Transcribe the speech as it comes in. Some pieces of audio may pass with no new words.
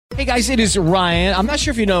Hey guys, it is Ryan. I'm not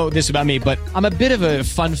sure if you know this about me, but I'm a bit of a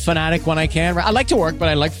fun fanatic when I can. I like to work, but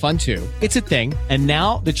I like fun too. It's a thing. And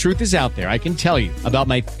now the truth is out there. I can tell you about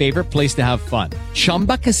my favorite place to have fun.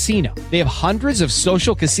 Chumba Casino. They have hundreds of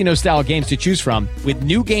social casino style games to choose from with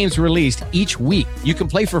new games released each week. You can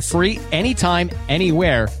play for free anytime,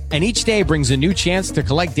 anywhere. And each day brings a new chance to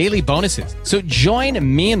collect daily bonuses. So join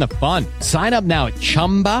me in the fun. Sign up now at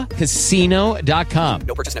ChumbaCasino.com.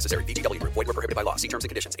 No purchase necessary. VGW Group. Void where prohibited by law. See terms and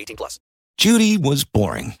conditions. 18+. Judy was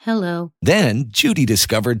boring. Hello. Then Judy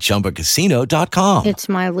discovered ChumbaCasino.com. It's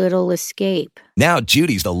my little escape. Now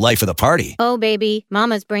Judy's the life of the party. Oh, baby,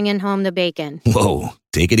 mama's bringing home the bacon. Whoa,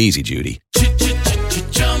 take it easy, Judy.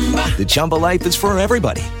 The Chumba life is for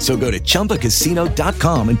everybody. So go to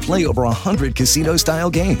ChumbaCasino.com and play over 100 casino-style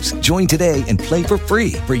games. Join today and play for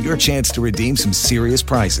free for your chance to redeem some serious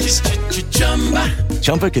prizes.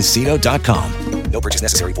 ChumbaCasino.com. No purchase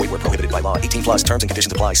necessary. Void where prohibited by law. 18+. Terms and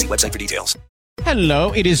conditions apply. See website for details.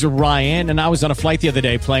 Hello, it is Ryan, and I was on a flight the other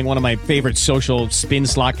day playing one of my favorite social spin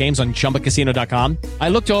slot games on ChumbaCasino.com. I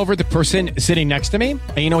looked over at the person sitting next to me,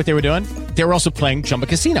 and you know what they were doing? They were also playing Chumba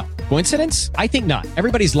Casino. Coincidence? I think not.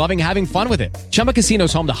 Everybody's loving having fun with it. Chumba Casino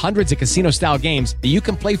is home to hundreds of casino-style games that you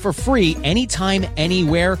can play for free anytime,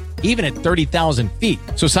 anywhere, even at 30,000 feet.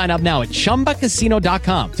 So sign up now at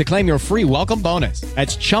ChumbaCasino.com to claim your free welcome bonus.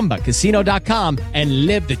 That's ChumbaCasino.com and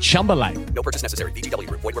live the Chumba life. No purchase necessary. VGW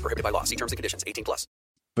Group. Void where prohibited by law. See terms and conditions. 18+.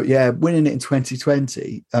 But yeah, winning it in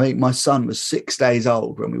 2020, I think my son was 6 days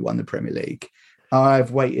old when we won the Premier League.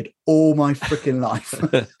 I've waited all my freaking life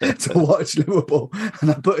to watch Liverpool,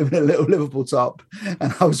 and I put him in a little Liverpool top,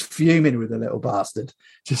 and I was fuming with the little bastard.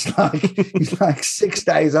 Just like, he's like 6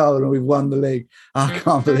 days old and we've won the league. I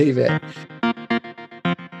can't believe it.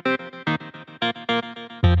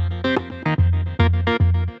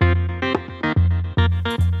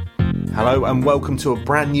 Hello and welcome to a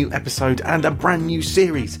brand new episode and a brand new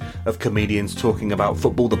series of Comedians Talking About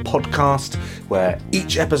Football, the podcast, where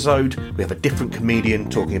each episode we have a different comedian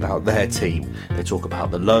talking about their team. They talk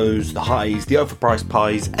about the lows, the highs, the overpriced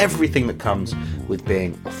pies, everything that comes with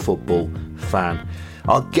being a football fan.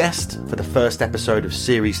 Our guest for the first episode of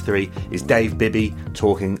Series 3 is Dave Bibby,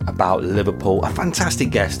 talking about Liverpool. A fantastic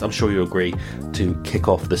guest, I'm sure you'll agree, to kick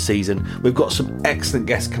off the season. We've got some excellent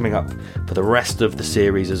guests coming up for the rest of the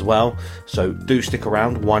series as well, so do stick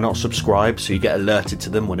around. Why not subscribe so you get alerted to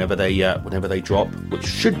them whenever they drop, which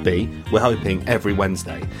should be, we're hoping, every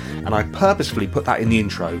Wednesday. And I purposefully put that in the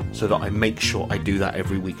intro so that I make sure I do that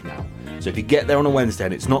every week now. So if you get there on a Wednesday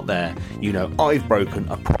and it's not there, you know I've broken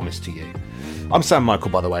a promise to you. I'm Sam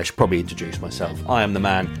Michael, by the way. I should probably introduce myself. I am the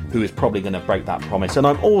man who is probably going to break that promise. And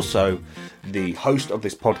I'm also the host of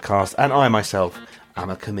this podcast, and I myself am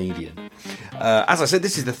a comedian. As I said,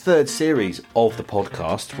 this is the third series of the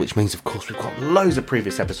podcast, which means, of course, we've got loads of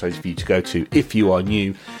previous episodes for you to go to if you are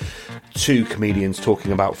new to Comedians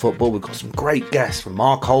Talking About Football. We've got some great guests, from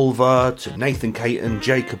Mark Olver to Nathan Caton,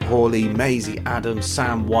 Jacob Hawley, Maisie Adams,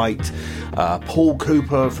 Sam White, Paul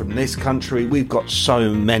Cooper from This Country. We've got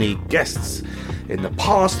so many guests in the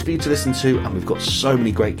past for you to listen to, and we've got so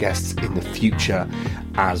many great guests in the future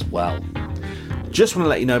as well. Just want to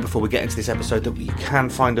let you know before we get into this episode that you can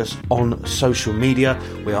find us on social media.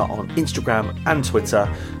 We are on Instagram and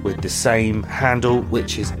Twitter with the same handle,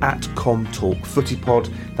 which is at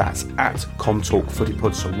ComTalkFootyPod. That's at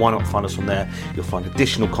ComTalkFootyPod, so why not find us on there? You'll find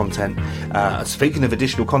additional content. Speaking of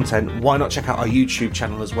additional content, why not check out our YouTube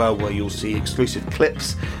channel as well, where you'll see exclusive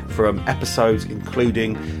clips from episodes,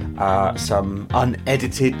 including some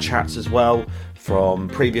unedited chats as well from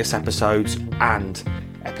previous episodes and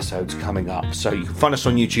episodes coming up. So you can find us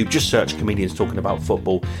on YouTube, just search Comedians Talking About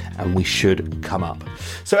Football and we should come up.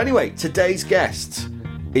 So anyway, today's guest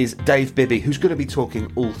is Dave Bibby, who's going to be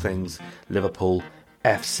talking all things Liverpool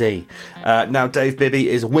FC. Now, Dave Bibby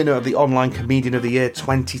is a winner of the Online Comedian of the Year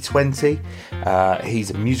 2020.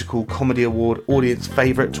 He's a Musical Comedy Award Audience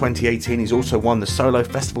Favourite 2018. He's also won the Solo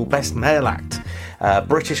Festival Best Male Act,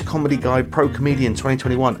 British Comedy Guide Pro Comedian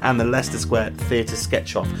 2021, and the Leicester Square Theatre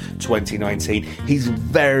Sketch-Off 2019. He's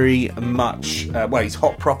very much, he's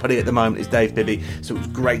hot property at the moment, is Dave Bibby, so it was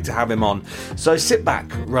great to have him on. So sit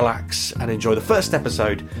back, relax, and enjoy the first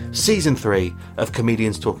episode, Season 3 of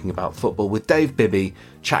Comedians Talking About Football with Dave Bibby,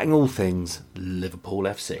 chatting all things Liverpool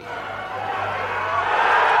FC.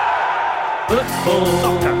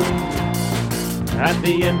 Football. At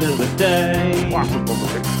the end of the day,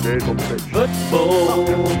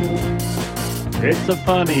 football. It's a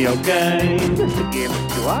funny old game.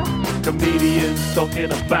 Comedians talking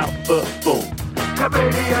about football.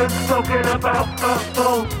 Comedians talking about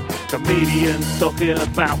football. Comedians talking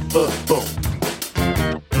about football.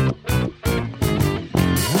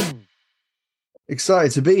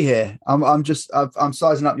 Excited to be here. I'm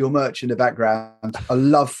sizing up your merch in the background. I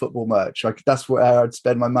love football merch. That's where I'd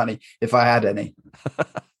spend my money if I had any.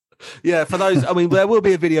 Yeah, for those, I mean, there will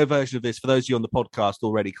be a video version of this for those of you on the podcast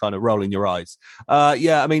already kind of rolling your eyes.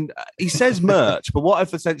 Yeah, I mean, he says merch, but what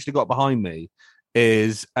I've essentially got behind me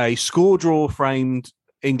is a score draw framed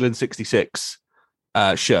England 66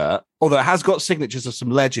 shirt, although it has got signatures of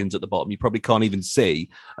some legends at the bottom you probably can't even see.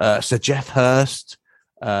 So Jeff Hurst,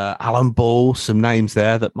 Alan Ball, some names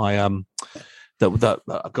there that my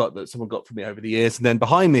that someone got for me over the years, and then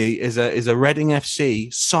behind me is a Reading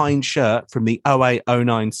FC signed shirt from the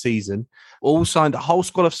 08-09 season. All signed, a whole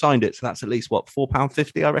squad have signed it, so that's at least what,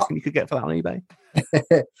 £4.50 I reckon you could get for that on eBay.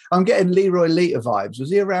 I'm getting Leroy Lita vibes.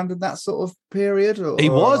 Was he around in that sort of period? He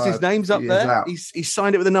was. His name's up there. He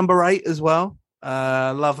signed it with the number 8 as well.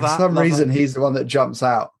 Love that. For some reason, he's the one that jumps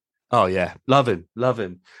out. Oh yeah, love him.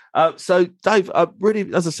 So Dave,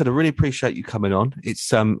 really, as I said, I really appreciate you coming on. It's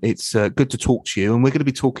good to talk to you, and we're going to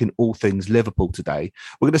be talking all things Liverpool today.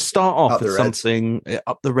 We're going to start off with something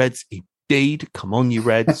up the Reds. Indeed, come on, you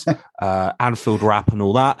Reds, Anfield rap and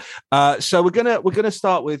all that. So we're gonna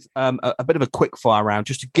start with a bit of a quick fire round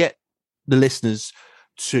just to get the listeners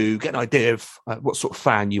to get an idea of what sort of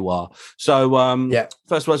fan you are. So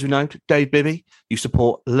first of all, as we know, Dave Bibby, you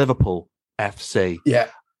support Liverpool FC. Yeah.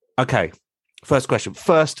 Okay, first question.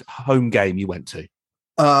 First home game you went to?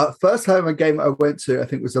 First home game I went to, I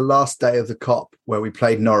think, was the last day of the COP where we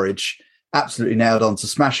played Norwich. Absolutely nailed on to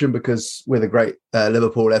smash them because we're the great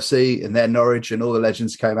Liverpool FC, and then Norwich and all the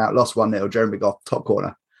legends came out, lost 1-0, Jeremy Goff, top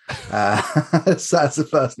corner. So that's the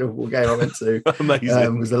first Liverpool game I went to.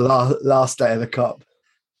 Amazing. It was the last day of the COP.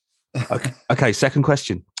 Okay, second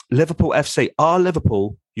question. Liverpool FC, are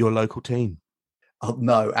Liverpool your local team? Oh,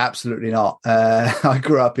 no, absolutely not. I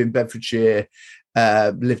grew up in Bedfordshire,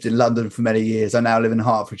 lived in London for many years. I now live in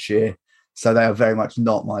Hertfordshire, so they are very much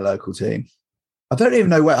not my local team. I don't even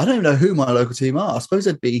know who my local team are. I suppose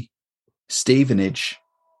it'd be Stevenage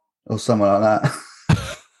or someone like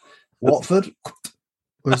that. Watford?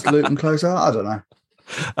 Was Luton closer? I don't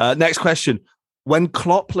know. Next question. When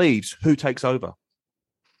Klopp leaves, who takes over?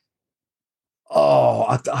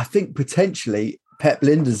 Oh, I think potentially Pep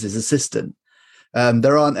Lijnders' assistant.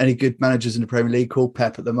 There aren't any good managers in the Premier League called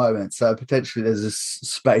Pep at the moment, so potentially there's a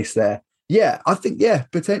space there. Yeah, I think,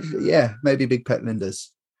 potentially, maybe big Pep Lijnders.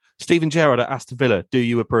 Steven Gerrard at Aston Villa, do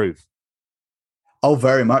you approve? Oh,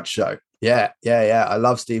 very much so. Yeah. I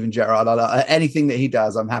love Steven Gerrard. Anything that he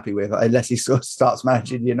does, I'm happy with, unless he sort of starts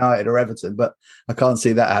managing United or Everton, but I can't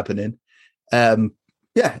see that happening.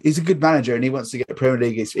 He's a good manager and he wants to get the Premier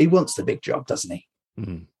League. He wants the big job, doesn't he?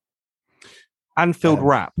 Mm. Anfield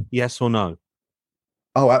rap, yes or no?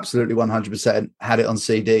 Oh, absolutely, 100%. Had it on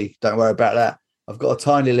CD. Don't worry about that. I've got a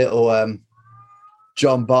tiny little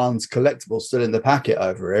John Barnes collectible still in the packet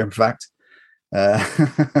over here, in fact.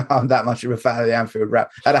 I'm that much of a fan of the Anfield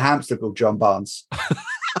rap. I had a hamster called John Barnes.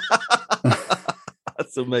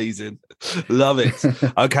 That's amazing. Love it.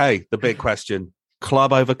 Okay, the big question.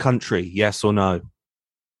 Club over country, yes or no?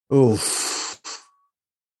 Oof.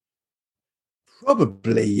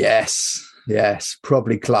 Probably yes. Yes,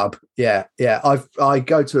 probably club. Yeah. I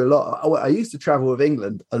go to a lot. I used to travel with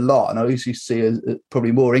England a lot, and I used to see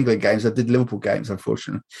probably more England games. I did Liverpool games,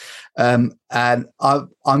 unfortunately. And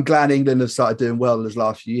I'm glad England have started doing well those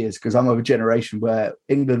last few years because I'm of a generation where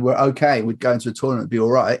England were okay. We'd go into a tournament, be all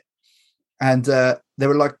right. And they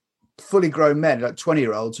were like fully grown men, like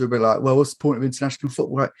 20-year-olds who would be like, well, what's the point of international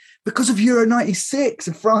football? Right? Because of Euro 96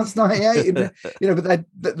 and France 98.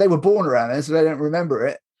 But they were born around there, so they don't remember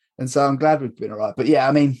it. And so I'm glad we've been all right. But yeah,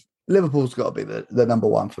 I mean, Liverpool's got to be the number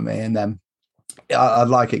one for me. And I'd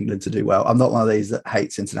like England to do well. I'm not one of these that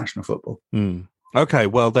hates international football. Mm. Okay,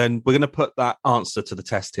 well, then we're going to put that answer to the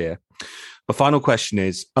test here. The final question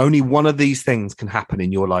is, only one of these things can happen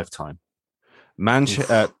in your lifetime.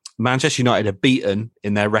 Manchester United are beaten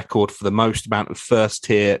in their record for the most amount of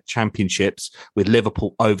first-tier championships, with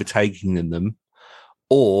Liverpool overtaking them,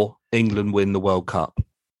 or England win the World Cup.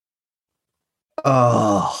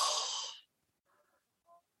 Oh,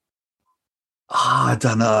 I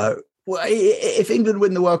don't know. Well, if England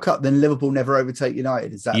win the World Cup, then Liverpool never overtake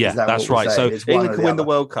United. Is that that's right. So England can win the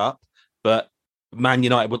World Cup, but Man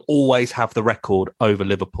United will always have the record over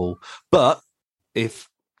Liverpool. But if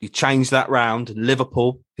you change that round,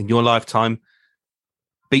 Liverpool in your lifetime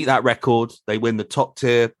beat that record, they win the top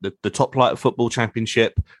tier, the top flight of football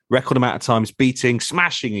championship, record amount of times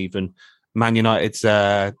smashing even Man United's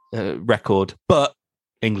record, but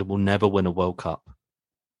England will never win a World Cup.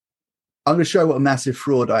 I'm going to show what a massive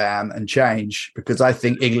fraud I am and change, because I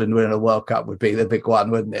think England winning a World Cup would be the big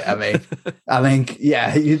one, wouldn't it? I mean,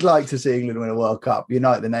 yeah, you'd like to see England win a World Cup,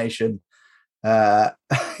 unite the nation. Yeah,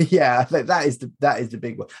 I think that is the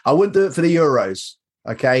big one. I wouldn't do it for the Euros.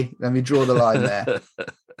 Okay, let me draw the line there.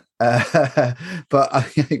 But I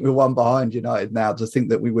think we're one behind United now. To think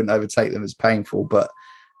that we wouldn't overtake them is painful, but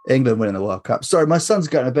England winning the World Cup. Sorry, my son's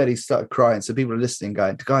going to bed. He started crying. So people are listening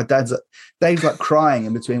going, God, Dave's like crying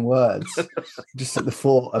in between words. Just at the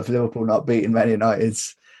thought of Liverpool not beating Man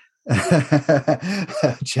United's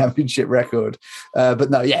championship record. But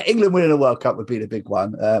no, yeah, England winning a World Cup would be the big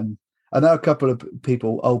one. I know a couple of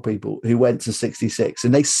people, old people, who went to 66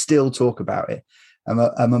 and they still talk about it. And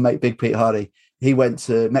my mate, Big Pete Hardy, he went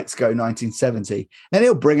to Mexico 1970, and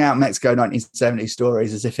he'll bring out Mexico 1970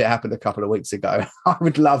 stories as if it happened a couple of weeks ago. I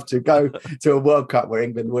would love to go to a World Cup where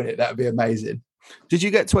England win it. That would be amazing. Did you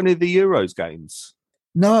get to any of the Euros games?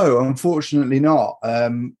 No, unfortunately not.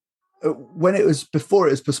 When it was before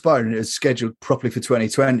it was postponed and it was scheduled properly for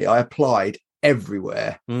 2020, I applied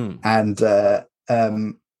everywhere, and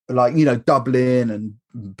like, you know, Dublin and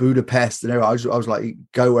Budapest and everything. I was like,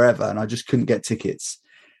 go wherever, and I just couldn't get tickets.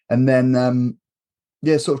 And then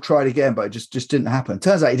sort of tried again, but it just didn't happen.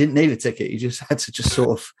 Turns out you didn't need a ticket. You just had to just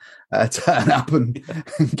sort of turn up and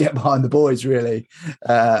get behind the boys, really.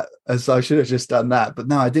 And so I should have just done that. But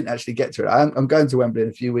no, I didn't actually get to it. I'm going to Wembley in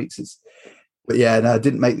a few weeks. But yeah, no, I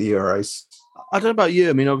didn't make the Euros. I don't know about you.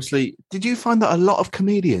 I mean, obviously, did you find that a lot of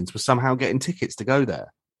comedians were somehow getting tickets to go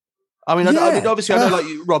there? I mean, I mean, obviously, I know like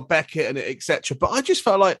Rob Beckett and etc. But I just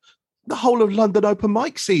felt like the whole of London open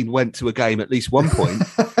mic scene went to a game at least one point.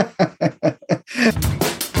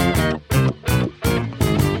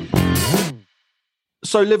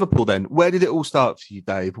 So Liverpool then, where did it all start for you,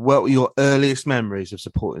 Dave? What were your earliest memories of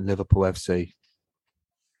supporting Liverpool FC?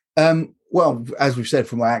 Well, as we've said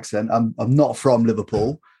from my accent, I'm not from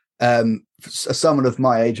Liverpool. Someone of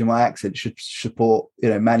my age and my accent should support, you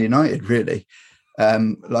know, Man United, really.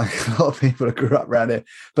 Like a lot of people that grew up around here.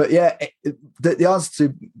 But yeah, the answer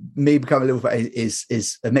to me becoming a Liverpool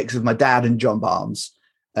is a mix of my dad and John Barnes.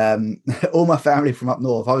 All my family from up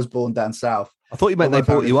north. I was born down south. I thought you meant they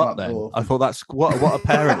brought you up then. North. I thought that's what a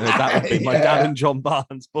parenthood that would be. My dad and John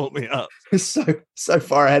Barnes brought me up. So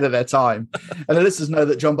far ahead of their time. And the listeners know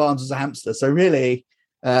that John Barnes was a hamster. So really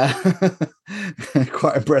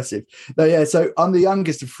quite impressive. No, yeah, so I'm the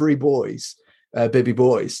youngest of three boys, Bibby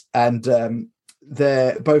boys. And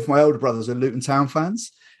they're both my older brothers are Luton Town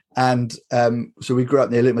fans. And so we grew up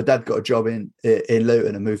near Luton. My dad got a job in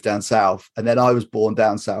Luton and moved down south. And then I was born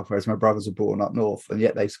down south, whereas my brothers were born up north, and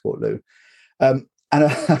yet they support Luton. And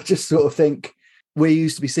I just sort of think we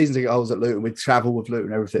used to be season ticket holders at Luton. We'd travel with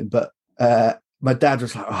Luton and everything. But my dad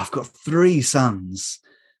was like, I've got three sons.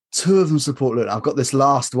 Two of them support Luton. I've got this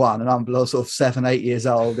last one, and I'm sort of 7, 8 years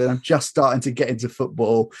old, and I'm just starting to get into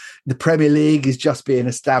football. The Premier League is just being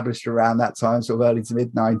established around that time, sort of early to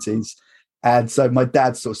mid-90s. And so my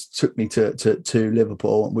dad sort of took me to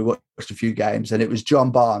Liverpool, and we watched a few games, and it was John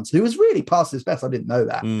Barnes, who was really past his best. I didn't know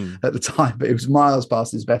that at the time, but it was miles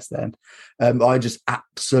past his best then. I just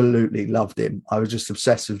absolutely loved him. I was just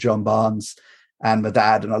obsessed with John Barnes and my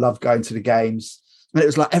dad, and I loved going to the games. And it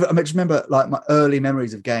was like, I just remember like my early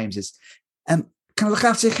memories of games is, can I look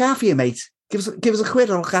after your car for you, mate? Give us a quid,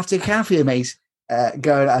 I'll look after your car for you, mate.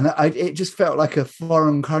 Going, and it just felt like a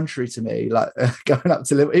foreign country to me, like going up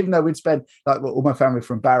to Liverpool, even though we'd spend, like all my family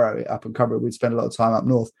from Barrow up in Cumbria, we'd spend a lot of time up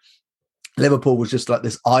north. Liverpool was just like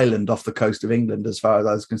this island off the coast of England, as far as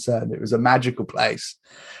I was concerned. It was a magical place.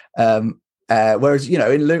 Whereas, you know,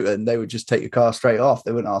 in Luton, they would just take your car straight off.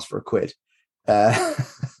 They wouldn't ask for a quid.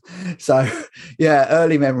 So, yeah,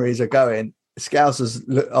 early memories are going.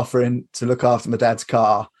 Scousers offering to look after my dad's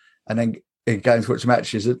car, and then going to watch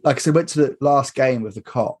matches. Like I said, went to the last game with the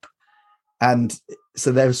Cop, and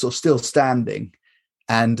so they were sort of still standing,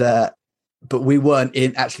 and but we weren't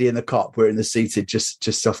actually in the Cop. We're in the seated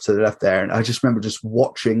just off to the left there, and I just remember just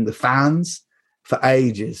watching the fans for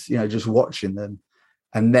ages. You know, just watching them,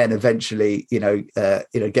 and then eventually,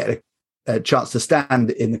 get a chance to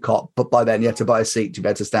stand in the Cop, but by then you had to buy a seat to be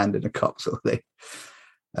able to stand in the Cop, sort of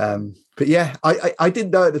thing. But yeah, I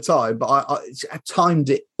didn't know at the time, but I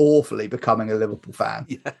timed it awfully becoming a Liverpool fan.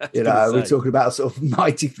 Yeah, we're talking about sort of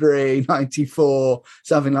 93, 94,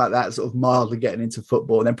 something like that, sort of mildly getting into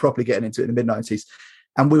football and then properly getting into it in the mid-90s.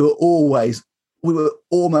 And we were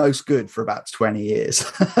almost good for about 20 years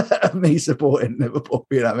of me supporting Liverpool,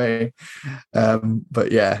 you know what I mean?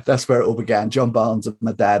 But yeah, that's where it all began. John Barnes and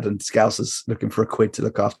my dad and Scousers looking for a quid to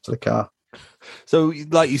look after the car. So,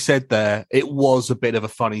 like you said there, it was a bit of a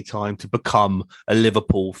funny time to become a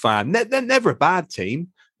Liverpool fan. They're never a bad team.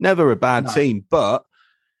 Never a bad No. team, but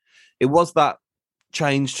it was that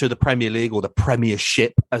change to the Premier League, or the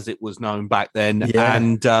Premiership as it was known back then. Yeah.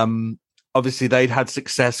 And obviously they'd had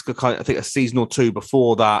success, I think a season or two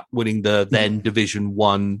before that, winning the then Division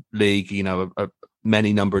 1 league, a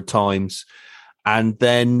many number of times. And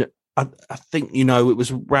then I think, it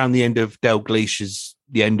was around the end of Dalglish's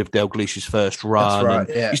first run. That's right, and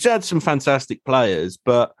yeah. You still had some fantastic players,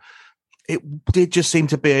 but it did just seem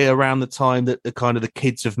to be around the time that the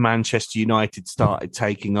kids of Manchester United started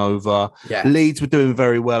taking over. Yeah. Leeds were doing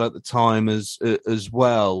very well at the time as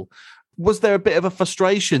well. Was there a bit of a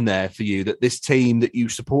frustration there for you that this team that you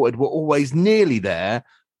supported were always nearly there,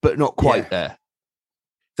 but not quite there?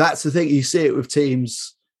 That's the thing. You see it with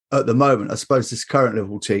teams at the moment. I suppose this current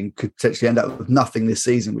Liverpool team could potentially end up with nothing this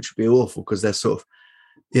season, which would be awful because they're sort of,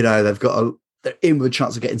 they're in with a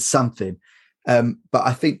chance of getting something. But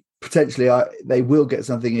I think potentially they will get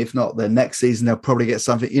something. If not, the next season they'll probably get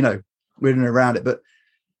something, written around it. But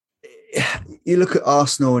you look at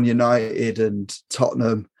Arsenal and United and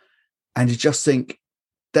Tottenham, and you just think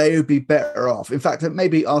they would be better off. In fact,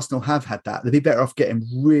 maybe Arsenal have had that. They'd be better off getting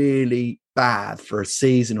really bad for a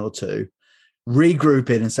season or two,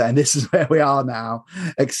 regrouping and saying, this is where we are now,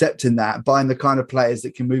 accepting that, buying the kind of players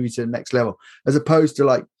that can move you to the next level, as opposed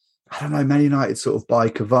to Man United sort of buy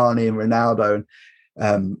Cavani and Ronaldo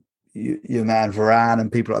and your man Varane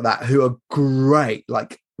and people like that, who are great,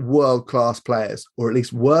 world-class players, or at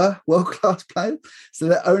least were world-class players. So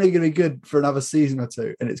they're only going to be good for another season or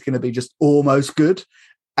two, and it's going to be just almost good.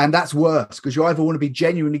 And that's worse, because you either want to be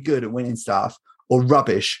genuinely good at winning stuff or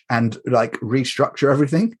rubbish and restructure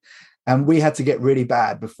everything. And we had to get really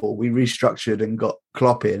bad before we restructured and got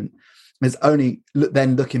Klopp in. It's only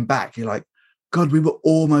then looking back, you're like, God, we were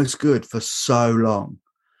almost good for so long.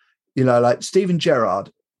 Steven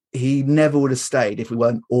Gerrard, he never would have stayed if we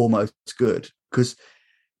weren't almost good, because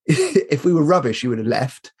if we were rubbish, he would have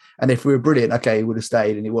left. And if we were brilliant, okay, he would have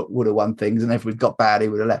stayed and he would have won things. And if we got bad, he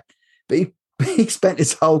would have left. But he spent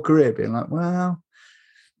his whole career being like, well,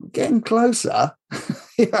 we're getting closer.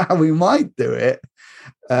 We might do it.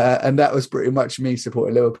 And that was pretty much me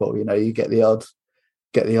supporting Liverpool. You get the odd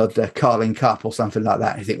Carling Cup or something like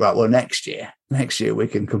that. And you think, right, well, next year we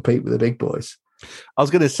can compete with the big boys. I was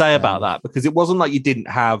going to say about that, because it wasn't like you didn't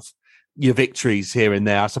have your victories here and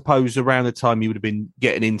there. I suppose around the time you would have been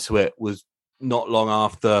getting into it was not long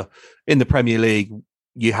after in the Premier League,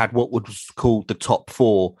 you had what was called the top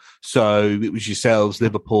four. So it was yourselves,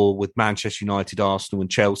 Liverpool, with Manchester United, Arsenal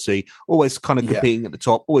and Chelsea, always kind of competing at the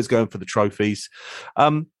top, always going for the trophies.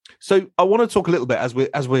 So I want to talk a little bit as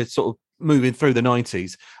we're sort of moving through the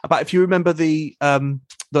 90s about, if you remember the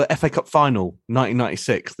FA Cup final,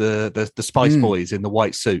 1996, the Spice Boys in the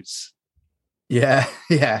white suits. Yeah.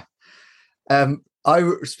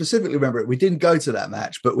 I specifically remember it. We didn't go to that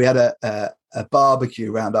match, but we had a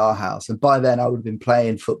barbecue around our house. And by then I would have been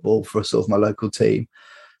playing football for sort of my local team.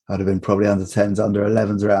 I'd have been probably under 10s, under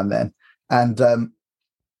 11s around then. And,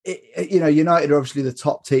 United are obviously the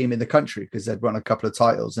top team in the country because they'd won a couple of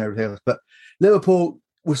titles and everything else. But Liverpool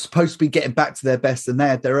was supposed to be getting back to their best, and they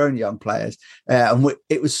had their own young players.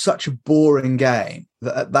 It was such a boring game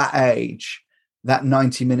that at that age, that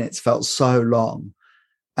 90 minutes felt so long.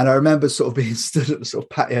 And I remember sort of being stood at the sort of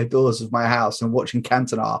patio doors of my house and watching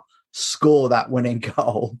Cantona score that winning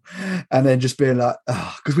goal, and then just being like,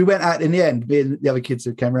 because we went out in the end, me and the other kids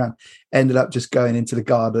who came around ended up just going into the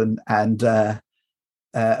garden and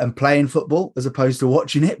playing football as opposed to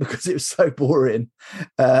watching it because it was so boring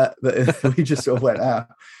that we just sort of went out.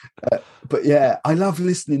 But yeah, I love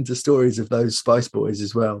listening to stories of those Spice Boys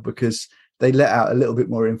as well, because they let out a little bit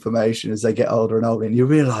more information as they get older and older. And you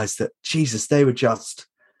realise that, Jesus, they were just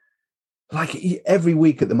like, every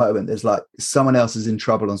week at the moment, there's like someone else is in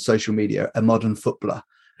trouble on social media, a modern footballer.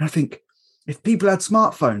 And I think if people had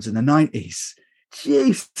smartphones in the 90s,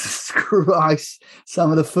 Jesus Christ,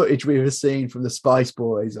 some of the footage we were seeing from the Spice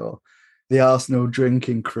Boys or the Arsenal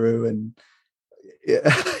drinking crew, and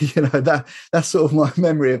that's sort of my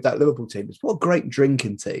memory of that Liverpool team. It's what a great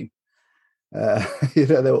drinking team. They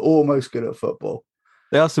were almost good at football.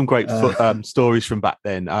 There are some great stories from back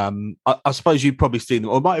then. I suppose you've probably seen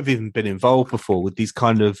them, or might have even been involved before with these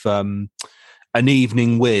kind of an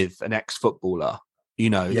evening with an ex-footballer.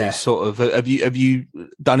 These sort of. Have you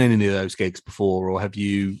done any of those gigs before, or have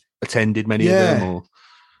you attended many of them? Or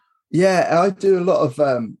I do a lot of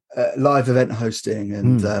live event hosting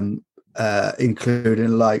and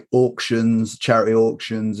including like auctions, charity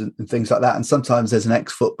auctions, and things like that. And sometimes there's an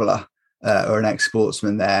ex-footballer or an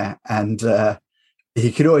ex-sportsman there, and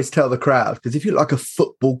he could always tell the crowd, because if you're like a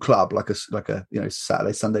football club, like a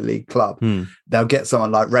Saturday Sunday league club, they'll get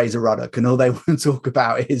someone like Razor Ruddock, and all they want to talk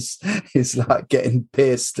about is like getting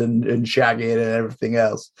pissed and shagging and everything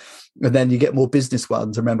else. And then you get more business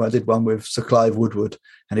ones. I remember I did one with Sir Clive Woodward,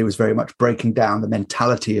 and he was very much breaking down the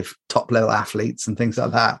mentality of top level athletes and things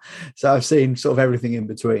like that. So I've seen sort of everything in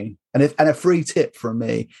between. And a free tip from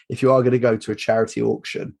me, if you are going to go to a charity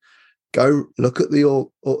auction, go look at the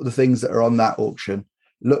things that are on that auction.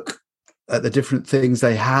 Look at the different things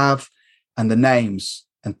they have and the names,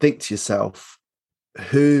 and think to yourself,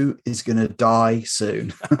 who is going to die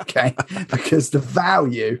soon? Okay, because the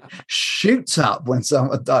value shoots up when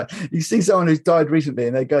someone died. You see someone who's died recently,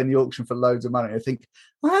 and they go in the auction for loads of money. I think,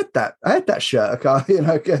 I had that shirt,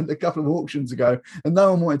 a couple of auctions ago, and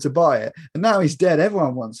no one wanted to buy it, and now he's dead.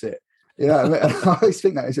 Everyone wants it. I always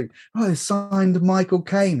think that. He's like, they signed Michael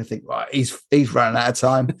Caine. I think, right, he's running out of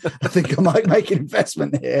time. I think I might make an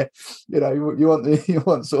investment here. You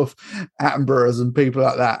want sort of Attenboroughs and people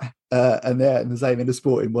like that, and they're the same in the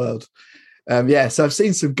sporting world. So I've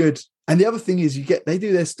seen some good. And the other thing is, they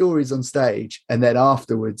do their stories on stage, and then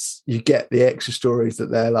afterwards you get the extra stories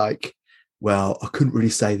that they're like, well, I couldn't really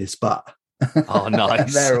say this, but. Oh, nice. And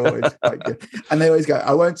they're always quite good. And they always go,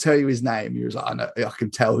 I won't tell you his name. He was like, I know, I can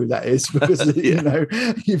tell who that is, because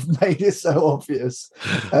you've made it so obvious.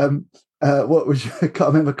 What was I can't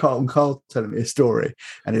remember Carlton Cole telling me a story,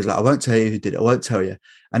 and he was like, I won't tell you who did it, I won't tell you.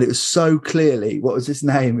 And it was so clearly, what was his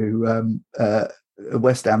name, who a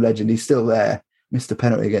West Ham legend, he's still there, missed a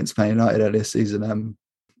penalty against Man United earlier season.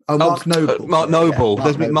 Mark Noble. Mark Noble. Yeah,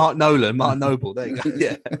 There's been Mark Nolan, Mark Noble. There you go.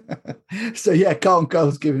 Yeah. So Carlton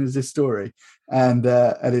Cole's giving us this story, and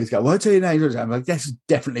he's going, "Well, I'll tell you now." I'm like, "This is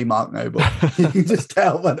definitely Mark Noble." You can just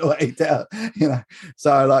tell by the way he tells.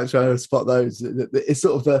 So I like trying to spot those. It's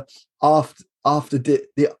sort of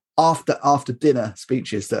the after dinner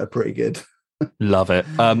speeches that are pretty good. Love it.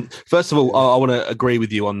 First of all, I want to agree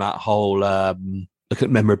with you on that whole look at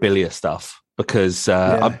memorabilia stuff. Because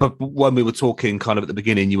when we were talking kind of at the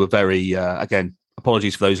beginning, you were very, again,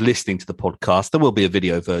 apologies for those listening to the podcast. There will be a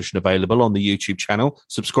video version available on the YouTube channel.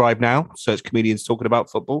 Subscribe now. Search Comedians Talking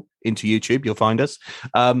About Football into YouTube. You'll find us.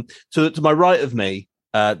 To my right of me,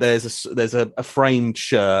 there's a framed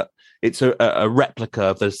shirt. It's a replica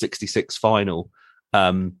of the 66 final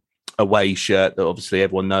away shirt that obviously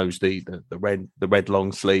everyone knows, the red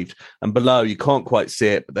long sleeved. And below, you can't quite see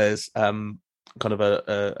it, but there's kind of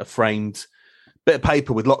a framed bit of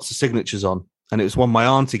paper with lots of signatures on, and it was one my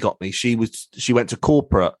auntie got me. She went to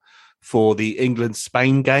corporate for the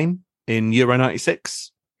England-Spain game in Euro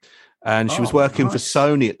 96, and she was working for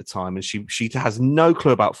Sony at the time, and she has no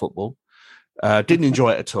clue about football, didn't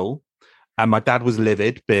enjoy it at all, and my dad was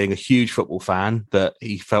livid, being a huge football fan, that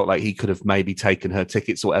he felt like he could have maybe taken her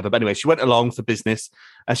tickets or whatever. But anyway, she went along for business,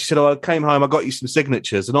 and she said, I came home, I got you some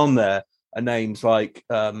signatures, and on there are names like,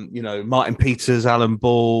 Martin Peters, Alan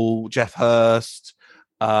Ball, Jeff Hurst,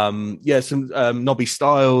 some Nobby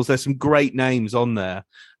Stiles. There's some great names on there.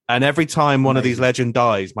 And every time one of these legends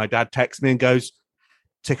dies, my dad texts me and goes,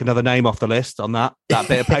 tick another name off the list on that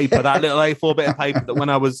bit of paper, that little A4 bit of paper that when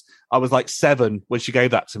I was like 7 when she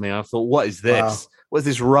gave that to me. I thought, what is this? Wow. What is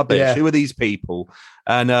this rubbish? Yeah. Who are these people?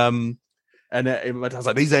 And my dad's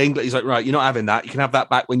like, these are English. He's like, right, you're not having that. You can have that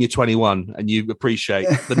back when you're 21 and you appreciate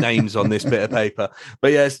the names on this bit of paper.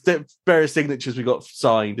 But yeah, various signatures we got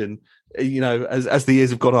signed. And, as the years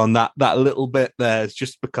have gone on, that little bit there has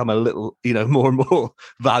just become a little, more and more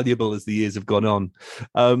valuable as the years have gone on.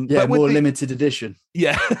 But more limited edition.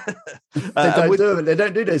 Yeah. They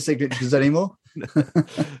don't do those signatures anymore.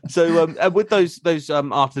 So with those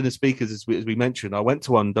after dinner speakers, as we mentioned, I went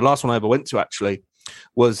to one. The last one I ever went to actually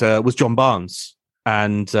was John Barnes,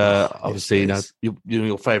 and obviously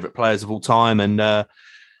your favourite players of all time, and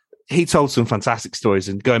he told some fantastic stories.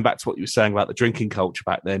 And going back to what you were saying about the drinking culture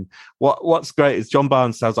back then, what's great is John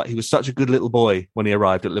Barnes sounds like he was such a good little boy when he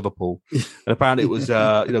arrived at Liverpool, and apparently it was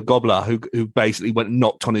Gobler who basically went and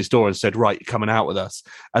knocked on his door and said, right, you're coming out with us.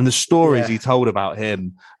 And the stories he told about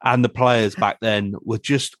him and the players back then were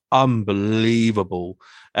just unbelievable.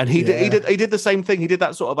 And he did the same thing. He did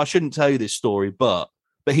that sort of, I shouldn't tell you this story, but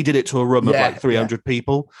he did it to a room of like 300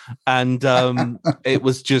 people, and it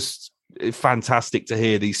was just fantastic to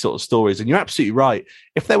hear these sort of stories. And you're absolutely right.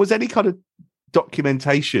 If there was any kind of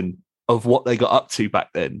documentation of what they got up to back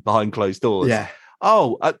then behind closed doors,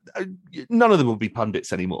 none of them would be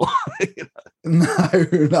pundits anymore.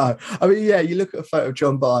 No. I mean, you look at a photo of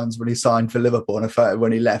John Barnes when he signed for Liverpool and a photo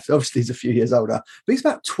when he left. Obviously, he's a few years older, but he's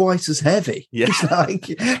about twice as heavy. Yeah.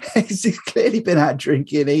 He's clearly been out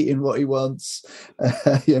drinking, eating what he wants,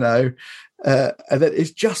 And then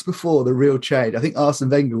it's just before the real change. I think Arsene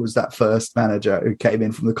Wenger was that first manager who came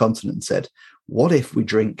in from the continent and said, what if we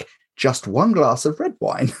drink just one glass of red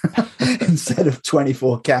wine instead of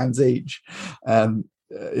 24 cans each? I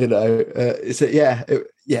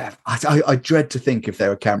dread to think if there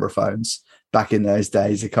were camera phones back in those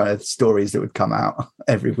days, the kind of stories that would come out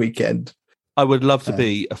every weekend. I would love to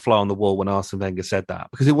be a fly on the wall when Arsene Wenger said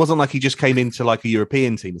that, because it wasn't like he just came into like a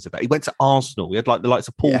European team and said that. He went to Arsenal. We had like the likes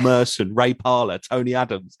of Paul Merson, Ray Parlour, Tony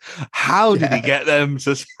Adams. How did he get them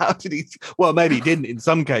to? How did he? Well, maybe he didn't in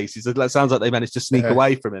some cases. It sounds like they managed to sneak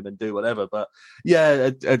away from him and do whatever. But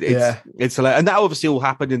it's hilarious. And that obviously all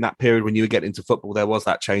happened in that period when you were getting into football. There was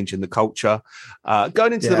that change in the culture.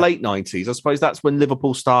 Going into the late 90s, I suppose that's when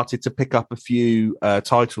Liverpool started to pick up a few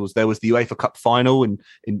titles. There was the UEFA Cup final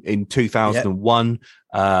in 2001.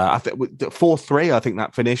 I think 4-3. I think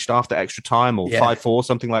that finished after extra time, or 5-4,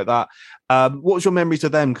 something like that. What was your memories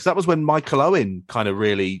of them? Because that was when Michael Owen kind of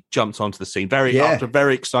really jumped onto the scene. After a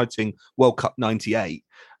very exciting World Cup '98.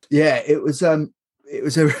 Yeah, it was a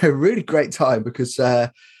really great time because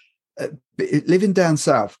living down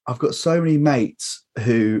south, I've got so many mates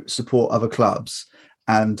who support other clubs.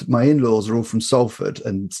 And my in-laws are all from Salford,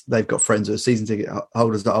 and they've got friends who are season ticket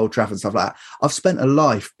holders at Old Trafford and stuff like that. I've spent a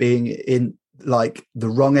life being in like the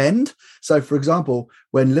wrong end. So, for example,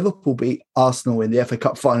 when Liverpool beat Arsenal in the FA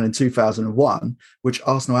Cup final in 2001, which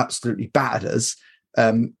Arsenal absolutely battered us,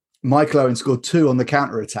 Michael Owen scored 2 on the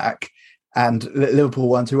counter-attack, and Liverpool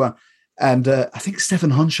won 2-1. And I think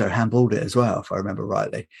Stefan Honsho handballed it as well, if I remember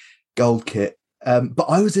rightly. Gold kit. But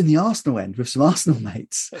I was in the Arsenal end with some Arsenal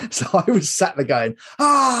mates. So I was sat there going,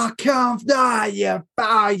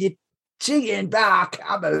 you chicken, I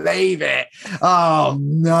can't believe it. Oh,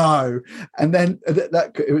 no. And then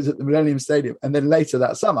it was at the Millennium Stadium. And then later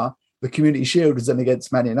that summer, the Community Shield was then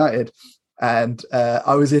against Man United. And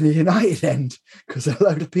I was in the United end because a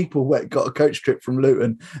load of people got a coach trip from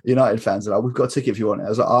Luton, United fans. And we've got a ticket if you want it. I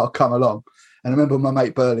was like, I'll come along. And I remember my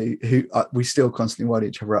mate Burley, who we still constantly wind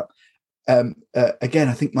each other up. Again,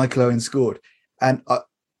 I think Michael Owen scored, and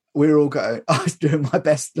we were all going. I was doing my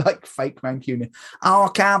best, like fake Mancunian. Oh, I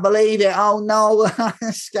can't believe it! Oh no,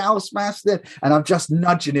 Scouse bastard! And I'm just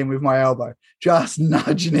nudging him with my elbow, just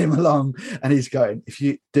nudging him along, and he's going, "If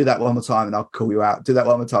you do that one more time, and I'll call you out. Do that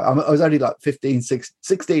one more time." I was only like 15,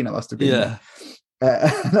 16. I must have been. Yeah.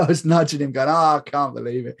 And I was nudging him, going, I can't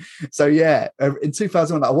believe it. So in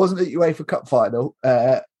 2001, I wasn't at UEFA Cup final.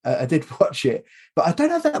 I did watch it, but I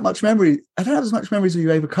don't have that much memory. I don't have as much memories of the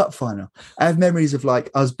UEFA Cup final. I have memories of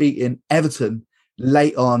like us beating Everton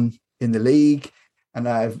late on in the league, and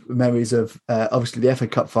I have memories of obviously the FA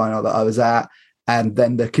Cup final that I was at, and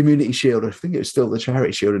then the Community Shield. I think it was still the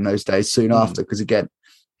Charity Shield in those days. Soon after, because again,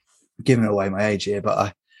 giving away my age here,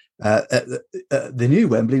 but the new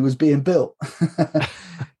Wembley was being built.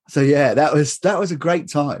 So that was a great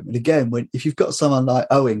time. And again, if you've got someone like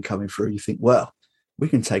Owen coming through, you think, well, we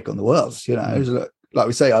can take on the world. It was like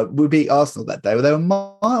we say, we beat Arsenal that day, but they were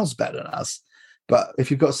miles better than us. But if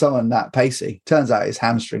you've got someone that pacey, turns out his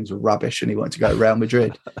hamstrings were rubbish and he wanted to go to Real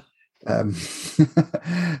Madrid. But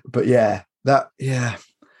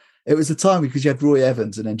it was a time because you had Roy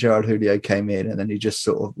Evans and then Gerard Houllier came in, and then you just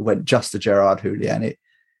sort of went just to Gerard Houllier, and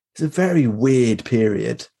it's a very weird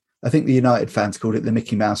period. I think the United fans called it the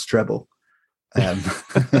Mickey Mouse treble.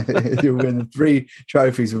 You were winning 3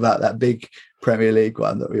 trophies without that big Premier League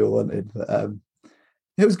one that we all wanted. But,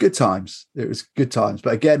 it was good times.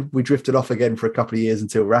 But again, we drifted off again for a couple of years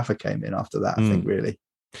until Rafa came in after that, I think, really.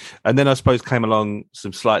 And then I suppose came along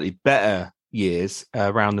some slightly better years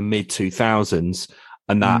around the mid-2000s,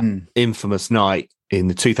 and that infamous night in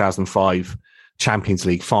the 2005 Champions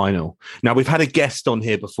League final. Now, we've had a guest on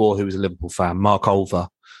here before who was a Liverpool fan, Mark Olver,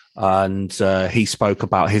 and he spoke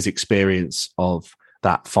about his experience of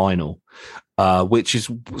that final, which is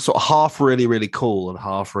sort of half really, really cool and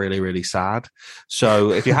half really, really sad.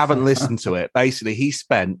 So if you haven't listened to it, basically he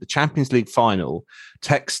spent the Champions League final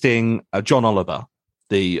texting John Oliver,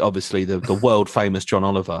 the world famous John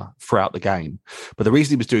Oliver, throughout the game. But the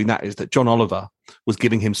reason he was doing that is that John Oliver was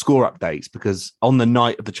giving him score updates, because on the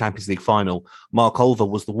night of the Champions League final, Mark Olver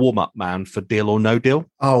was the warm-up man for Deal or No Deal.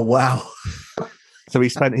 Oh, wow. So he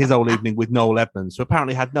spent his whole evening with Noel Edmonds, who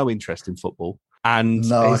apparently had no interest in football. And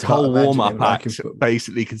his whole warm-up act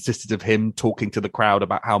basically consisted of him talking to the crowd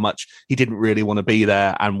about how much he didn't really want to be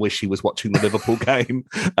there and wish he was watching the Liverpool game.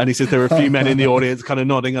 And he said there were a few men in the audience kind of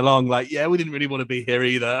nodding along like, yeah, we didn't really want to be here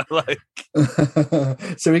either.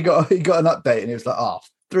 So he got an update and he was like,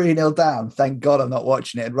 3-0 down. Thank God I'm not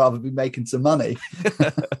watching it. I'd rather be making some money.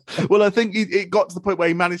 Well, I think it got to the point where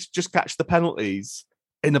he managed to just catch the penalties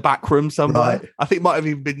in the back room somewhere. Right. I think it might have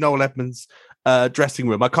even been Noel Edmonds' dressing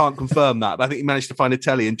room. I can't confirm that, but I think he managed to find a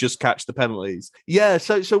telly and just catch the penalties. Yeah.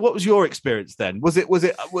 So what was your experience then? Was it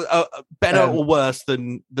better or worse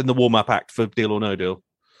than the warm up act for Deal or No Deal?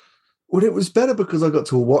 Well, it was better because I got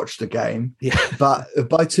to watch the game. Yeah. But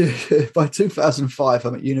by 2005,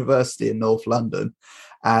 I'm at university in North London,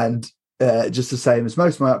 and just the same as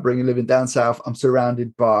most of my upbringing, living down south, I'm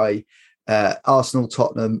surrounded by Arsenal,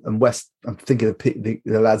 Tottenham, and West. I'm thinking of the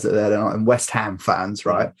lads that are there and West Ham fans,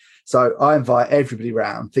 right? So I invite everybody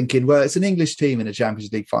round, thinking, well, it's an English team in a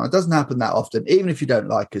Champions League final. It doesn't happen that often. Even if you don't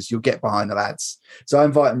like us, you'll get behind the lads. So I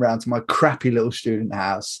invite them round to my crappy little student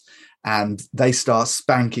house, and they start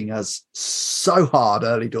spanking us so hard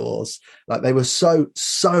early doors. Like they were so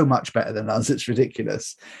much better than us. It's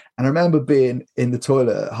ridiculous. And I remember being in the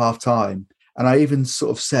toilet at half time, and I even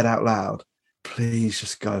sort of said out loud, please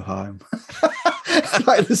just go home.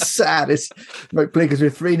 Like the saddest, because we're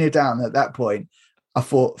 3-0 down at that point. I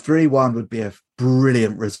thought 3-1 would be a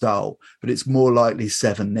brilliant result, but it's more likely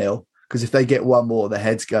 7-0, because if they get one more, the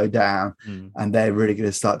heads go down and they're really going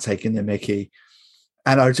to start taking the mickey.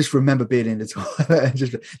 And I just remember being in the toilet and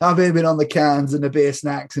just, I've been on the cans and the beer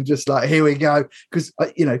snacks and just like, here we go. Because,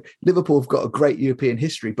 Liverpool have got a great European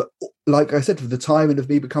history. But like I said, for the timing of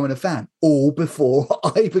me becoming a fan, all before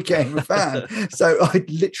I became a fan. So I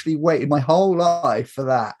literally waited my whole life for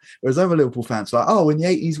that. Whereas other Liverpool fans like, oh, in the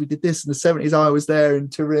 80s we did this, in the 70s I was there in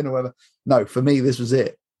Turin or whatever. No, for me, this was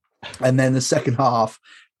it. And then the second half,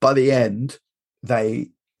 by the end,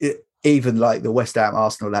 even like the West Ham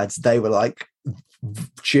Arsenal lads, they were like,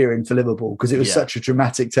 cheering for Liverpool because it was such a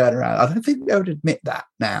dramatic turnaround. I don't think they would admit that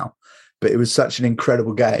now, but it was such an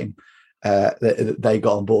incredible game that they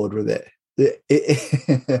got on board with it.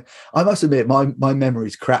 I must admit, my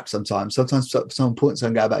memory's crap sometimes. Sometimes someone points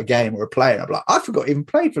something out about a game or a player, and I'm like, I forgot he even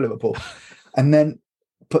played for Liverpool. And then,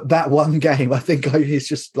 but that one game, I think it's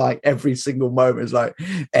just like every single moment is like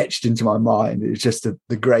etched into my mind. It's just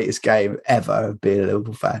the greatest game ever of being a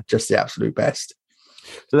Liverpool fan. Just the absolute best.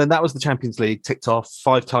 So then that was the Champions League ticked off.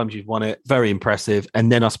 5 times you've won it. Very impressive.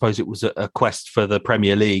 And then I suppose it was a quest for the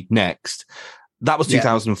Premier League next. That was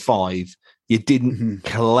 2005. You didn't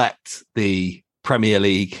collect the Premier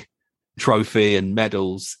League trophy and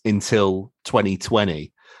medals until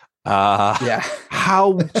 2020. How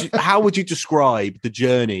would you describe the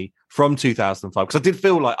journey from 2005? Because I did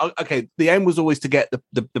feel like, okay, the aim was always to get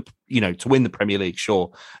the to win the Premier League.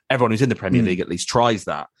 Sure, everyone who's in the Premier League at least tries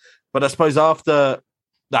that. But I suppose after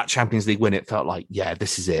that Champions League win, it felt like, yeah,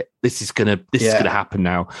 this is it. This is gonna happen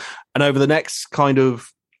now. And over the next kind of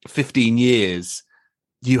 15 years,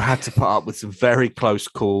 you had to put up with some very close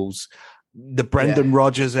calls. The Brendan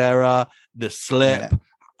Rodgers era, the slip.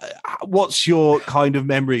 What's your kind of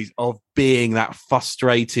memories of being that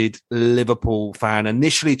frustrated Liverpool fan,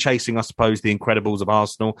 initially chasing, I suppose, the Incredibles of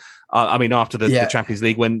Arsenal? After the Champions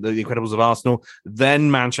League, when the Incredibles of Arsenal, then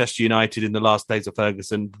Manchester United in the last days of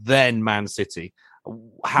Ferguson, then Man City.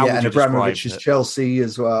 How would you describe Abramovich's Chelsea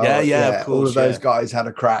as well. Of course. All of those guys had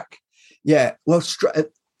a crack. Yeah, well,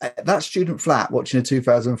 that student flat watching a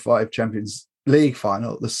 2005 Champions League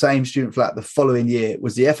final, the same student flat the following year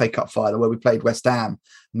was the FA Cup final where we played West Ham,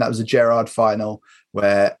 and that was a Gerrard final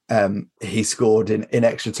where he scored in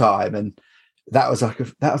extra time, and that was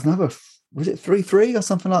another, was it 3-3 or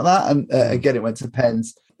something like that? And again, it went to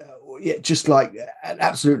pens. Just like an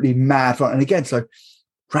absolutely mad fun. And again, so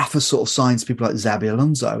Rafa sort of signs people like Xabi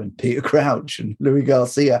Alonso and Peter Crouch and Louis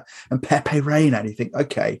Garcia and Pepe Reina, and you think,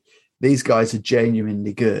 okay, these guys are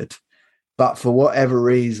genuinely good, but for whatever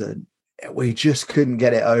reason, we just couldn't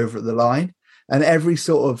get it over the line. And every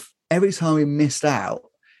time we missed out,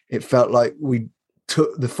 it felt like we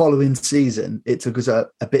took the following season, it took us a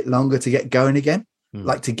bit longer to get going again,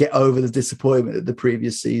 like to get over the disappointment of the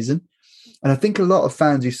previous season. And I think a lot of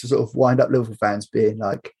fans used to sort of wind up Liverpool fans being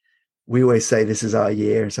like, we always say this is our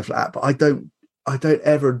year and stuff like that. But I don't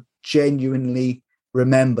ever genuinely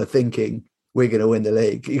remember thinking we're going to win the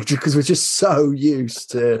league, because we're just so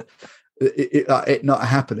used to it not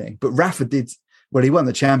happening. But Rafa did, well, he won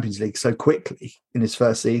the Champions League so quickly in his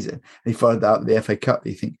first season. And he followed that up with the FA Cup.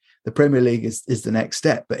 You think the Premier League is the next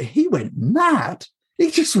step. But he went mad.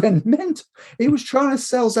 He just went mental. He was trying to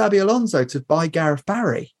sell Xabi Alonso to buy Gareth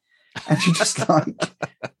Barry. And you're just like,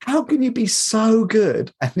 how can you be so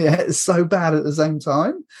good and yet so bad at the same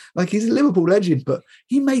time? Like, he's a Liverpool legend, but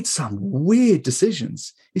he made some weird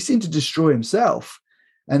decisions. He seemed to destroy himself.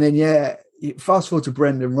 And then, fast forward to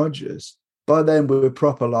Brendan Rodgers. By then, we were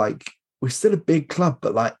proper, like, we're still a big club,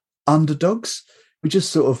 but like underdogs. We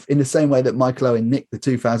just sort of, in the same way that Michael Owen nicked the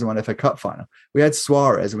 2001 FA Cup final, we had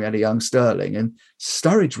Suarez and we had a young Sterling, and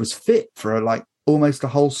Sturridge was fit for like almost a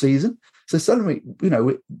whole season. So suddenly,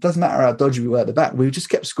 it doesn't matter how dodgy we were at the back. We just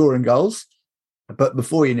kept scoring goals. But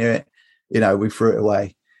before you knew it, we threw it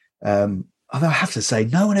away. Although I have to say,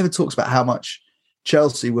 no one ever talks about how much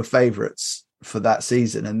Chelsea were favourites for that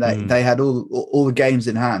season. And they had all the games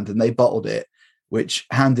in hand and they bottled it, which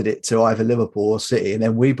handed it to either Liverpool or City. And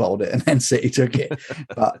then we bottled it and then City took it.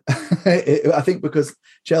 But I think because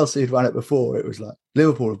Chelsea had won it before, it was like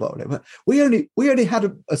Liverpool had bottled it. But we only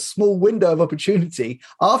had a small window of opportunity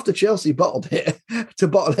after Chelsea bottled it to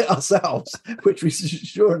bottle it ourselves, which we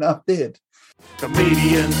sure enough did.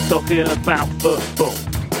 Comedians talking about football.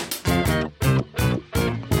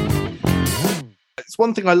 It's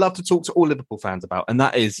one thing I love to talk to all Liverpool fans about, and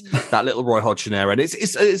that is that little Roy Hodgson era. And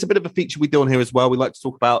it's a bit of a feature we do on here as well. We like to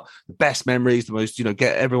talk about the best memories, the most,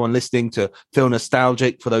 get everyone listening to feel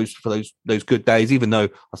nostalgic for those good days, even though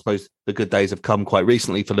I suppose the good days have come quite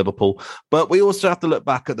recently for Liverpool. But we also have to look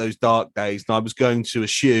back at those dark days. And I was going to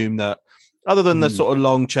assume that other than the sort of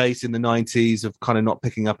long chase in the 90s of kind of not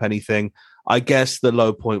picking up anything, I guess the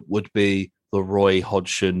low point would be the Roy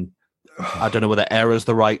Hodgson. I don't know whether era is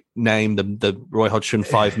the right name, the Roy Hodgson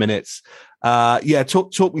 5 minutes.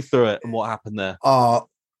 Talk me through it and what happened there.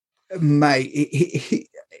 Mate,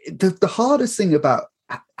 the hardest thing about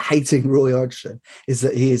hating Roy Hodgson is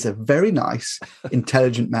that he is a very nice,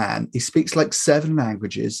 intelligent man. He speaks like 7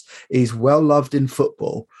 languages. He's well loved in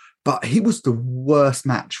football, but he was the worst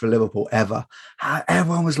match for Liverpool ever.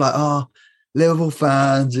 Everyone was like, Liverpool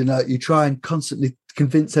fans, you try and constantly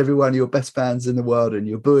convince everyone you're best fans in the world and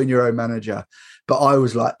you're booing your own manager. But I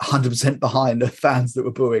was like 100% behind the fans that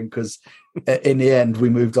were booing because in the end we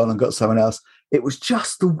moved on and got someone else. It was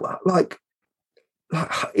just like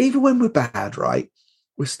even when we're bad, right,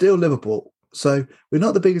 we're still Liverpool. So we're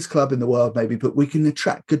not the biggest club in the world maybe, but we can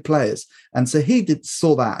attract good players. And so he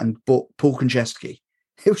saw that and bought Paul Konchesky.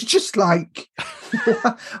 It was just like,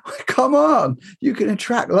 come on, you can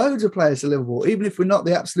attract loads of players to Liverpool. Even if we're not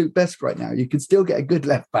the absolute best right now, you can still get a good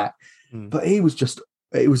left back. But it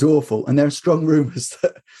was awful. And there are strong rumours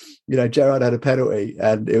that, Gerrard had a penalty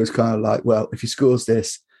and it was kind of like, well, if he scores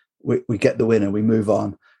this, we get the winner, we move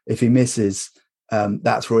on. If he misses,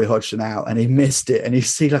 that's Roy Hodgson out. And he missed it. And you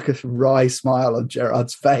see like a wry smile on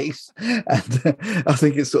Gerrard's face. And I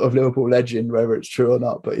think it's sort of Liverpool legend, whether it's true or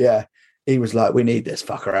not. But yeah. He was like, we need this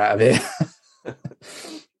fucker out of here.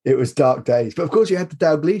 It was dark days. But of course, you had the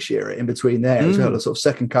Dalglish era in between there as well, the sort of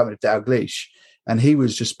second coming of Dalglish. And he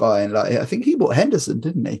was just buying, I think he bought Henderson,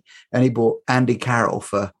 didn't he? And he bought Andy Carroll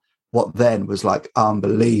for what then was like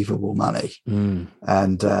unbelievable money.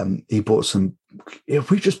 And he bought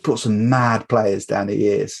we just brought some mad players down the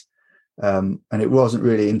years. And it wasn't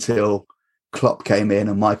really until Klopp came in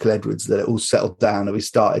and Michael Edwards that it all settled down and we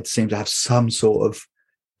started to seem to have some sort of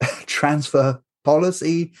transfer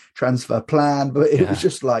policy, transfer plan, but it was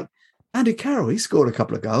just like Andy Carroll, he scored a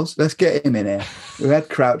couple of goals. Let's get him in here. We had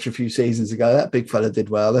Crouch a few seasons ago. That big fella did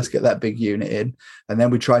well. Let's get that big unit in. And then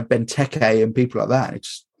we tried Benteke and people like that. It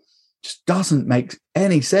just doesn't make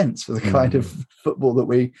any sense for the kind of football that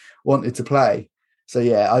we wanted to play. So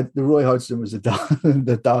yeah, the Roy Hodgson was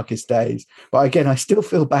the darkest days. But again, I still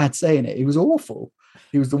feel bad saying it. He was awful.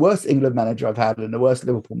 He was the worst England manager I've had and the worst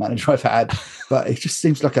Liverpool manager I've had. But it just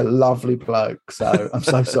seems like a lovely bloke. So I'm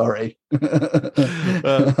so sorry.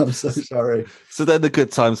 I'm so sorry. So then the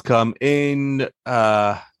good times come. In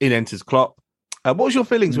enters Klopp. What was your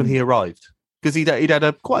feelings when he arrived? Because he'd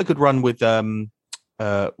had quite a good run with Borussia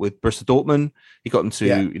Dortmund. He got them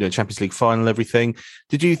to Champions League final, everything.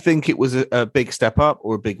 Did you think it was a big step up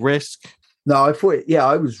or a big risk? No, I thought,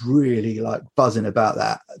 I was really like buzzing about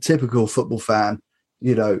that. Typical football fan,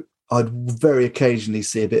 I'd very occasionally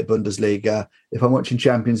see a bit of Bundesliga. If I'm watching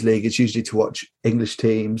Champions League, it's usually to watch English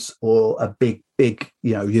teams or a big,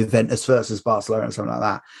 Juventus versus Barcelona or something like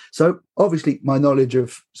that. So obviously my knowledge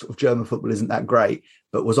of sort of German football isn't that great,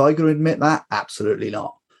 but was I going to admit that? Absolutely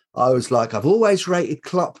not. I was like, I've always rated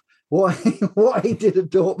Klopp. What he did at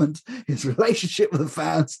Dortmund, his relationship with the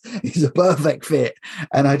fans, he's a perfect fit.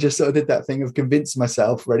 And I just sort of did that thing of convincing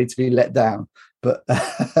myself, ready to be let down. But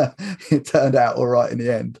it turned out all right in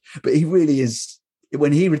the end. But he really is,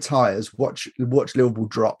 when he retires, watch Liverpool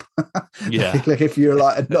drop. Yeah. Like if you're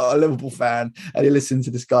like not a Liverpool fan and you listen to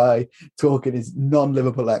this guy talking his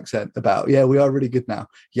non-Liverpool accent about, we are really good now.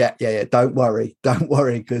 Yeah. Don't worry,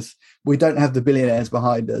 because we don't have the billionaires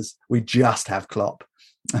behind us. We just have Klopp.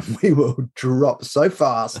 And we will drop so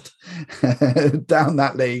fast down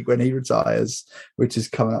that league when he retires, which is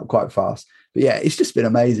coming up quite fast. But yeah, it's just been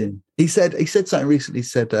amazing. He said something recently. He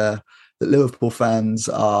said that Liverpool fans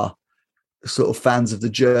are sort of fans of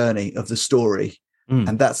the journey, of the story,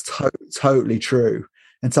 and that's totally true.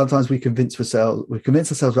 And sometimes we convince ourselves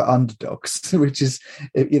we're underdogs, which is,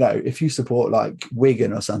 if you support like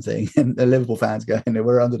Wigan or something, and the Liverpool fans go,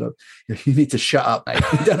 we're underdogs. You need to shut up, mate.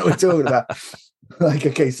 You don't know what we're talking about. Like,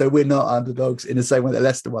 okay, so we're not underdogs in the same way that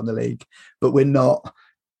Leicester won the league, but we're not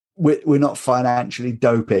financially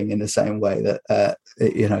doping in the same way that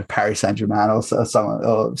Paris Saint-Germain or someone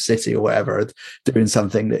or City or whatever are doing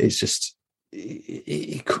something that is just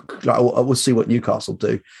like, we'll see what Newcastle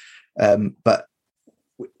do, but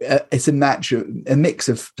it's a mix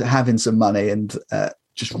of having some money and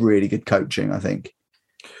just really good coaching, I think.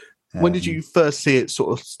 When did you first see it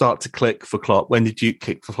sort of start to click for Klopp? When did you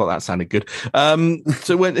kick for Klopp? That sounded good.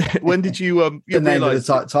 So when did you the name of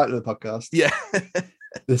the title of the podcast? Yeah,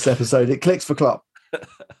 this episode, it clicks for Klopp.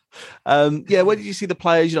 When did you see the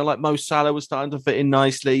players? Like Mo Salah was starting to fit in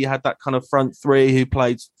nicely. You had that kind of front three who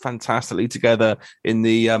played fantastically together in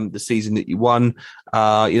the season that you won.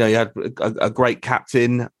 You had a great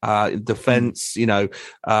captain, defense.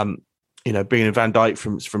 Bringing in Van Dijk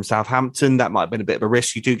from Southampton, that might have been a bit of a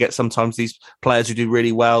risk. You do get sometimes these players who do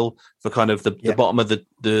really well for kind of the bottom of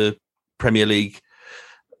the Premier League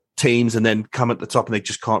teams and then come at the top and they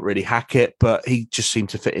just can't really hack it. But he just seemed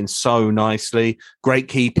to fit in so nicely. Great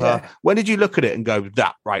keeper. Yeah. When did you look at it and go,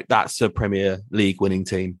 that's a Premier League winning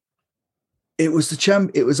team? It was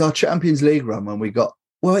it was our Champions League run when we got,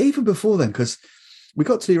 well, even before then, because we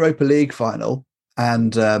got to the Europa League final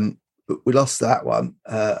and we lost that one.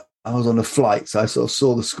 I was on a flight, so I sort of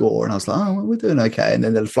saw the score and I was like, oh, well, we're doing okay. And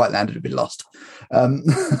then the flight landed and been lost.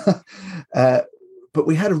 But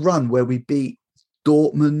we had a run where we beat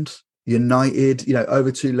Dortmund, United,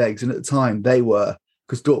 over two legs. And at the time they were,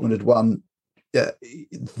 because Dortmund had won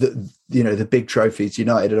the big trophies.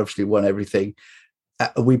 United had obviously won everything.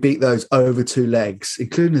 We beat those over two legs,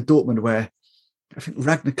 including the Dortmund where I think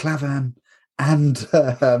Ragnar Klavan and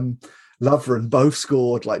Lovren both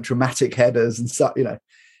scored like dramatic headers and stuff,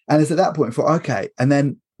 And it's at that point I thought, okay. And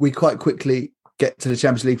then we quite quickly get to the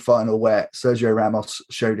Champions League final where Sergio Ramos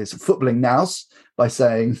showed his footballing nous by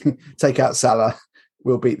saying, take out Salah,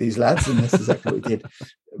 we'll beat these lads. And that's exactly what we did.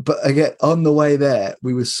 But again, on the way there,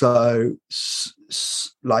 we were so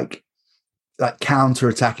like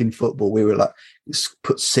counter-attacking football. We were like,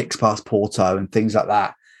 put 6 past Porto and things like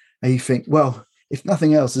that. And you think, well, if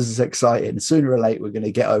nothing else, this is exciting. Sooner or later, we're going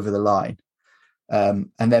to get over the line. And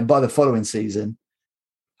then by the following season,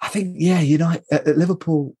 I think, at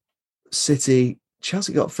Liverpool, City,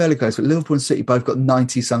 Chelsea got fairly close, but Liverpool and City both got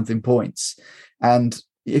 90-something points. And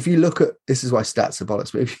if you look at, this is why stats are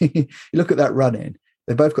bollocks, but if you look at that run-in,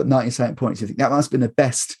 they both got 90-something points. You think that must have been the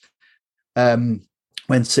best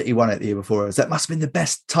when City won it the year before us. That must have been the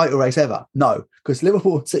best title race ever. No, because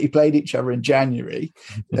Liverpool and City played each other in January.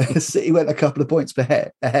 City went a couple of points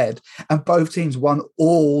ahead, and both teams won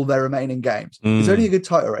all their remaining games. It's only a good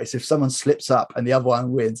title race if someone slips up and the other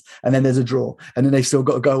one wins, and then there's a draw, and then they've still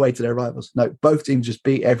got to go away to their rivals. No, both teams just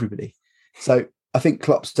beat everybody. So I think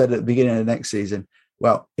Klopp said at the beginning of the next season,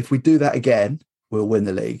 well, if we do that again, we'll win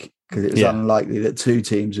the league, because it was unlikely that two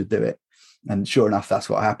teams would do it. And sure enough, that's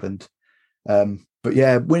what happened. But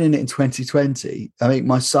yeah, winning it in 2020, I mean,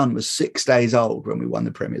 my son was 6 days old when we won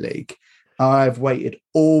the Premier League. I've waited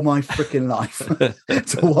all my freaking life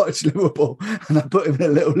to watch Liverpool, and I put him in a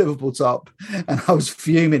little Liverpool top, and I was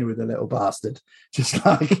fuming with the little bastard. Just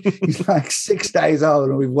like, he's like 6 days old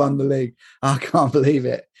and we've won the league. I can't believe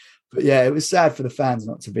it. But yeah, it was sad for the fans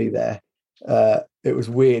not to be there. It was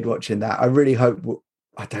weird watching that. I really hope,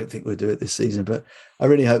 I don't think we'll do it this season, but I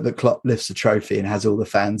really hope that Klopp lifts the trophy and has all the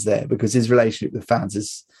fans there, because his relationship with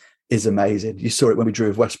fans is amazing. You saw it when we drew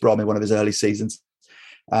with West Brom in one of his early seasons,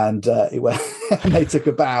 and and they took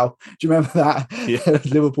a bow. Do you remember that? Yeah.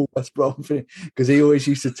 Liverpool West Brom, because he always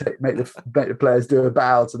used to make the players do a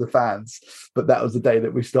bow to the fans, but that was the day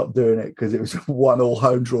that we stopped doing it because it was 1-1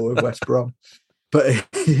 home draw with West Brom. But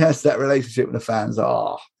he has that relationship with the fans.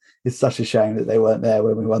 It's such a shame that they weren't there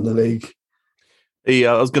when we won the league.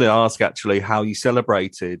 I was going to ask actually how you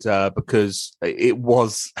celebrated, because it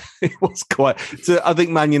was quite. So I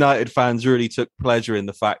think Man United fans really took pleasure in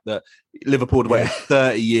the fact that Liverpool had waited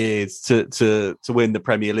 30 years to win the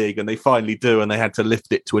Premier League, and they finally do, and they had to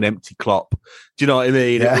lift it to an empty Klopp. Do you know what I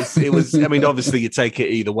mean? Yeah. It was. I mean, obviously you take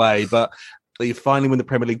it either way, but you finally win the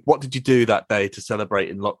Premier League. What did you do that day to celebrate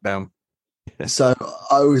in lockdown? So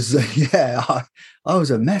I was, I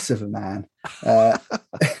was a mess of a man.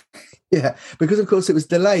 Yeah, because of course it was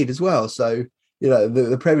delayed as well. So,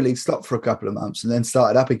 the Premier League stopped for a couple of months and then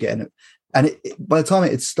started up again. And by the time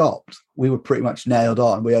it had stopped, we were pretty much nailed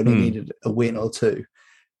on. We only needed a win or two.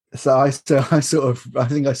 So I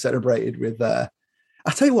think I celebrated with, I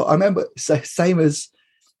tell you what, I remember, same as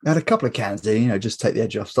I had a couple of cans in, just take the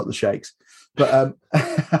edge off, stop the shakes. But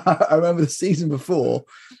I remember the season before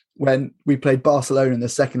when we played Barcelona in the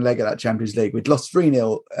second leg of that Champions League. We'd lost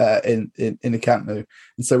 3-0 in the Camp Nou.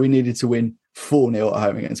 And so we needed to win 4-0 at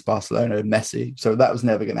home against Barcelona and Messi. So that was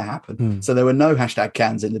never going to happen. So there were no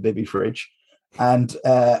 #cans in the Bibby fridge. And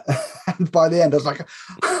by the end, I was like,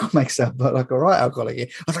 oh, makes sound like all right alcoholic here.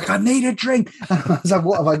 I was like, I need a drink. And I was like,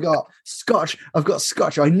 what have I got? Scotch. I've got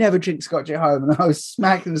Scotch. I never drink Scotch at home. And I was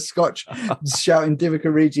smacking the Scotch, shouting Divock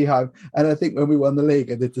Origi home. And I think when we won the league,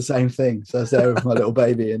 I did the same thing. So I was there with my little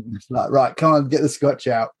baby and like, right, come on, get the Scotch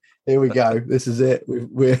out. Here we go. This is it.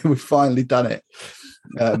 We've finally done it.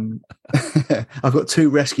 I've got 2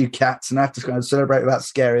 rescue cats and I have to kind of celebrate without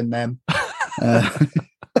scaring them.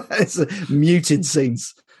 It's muted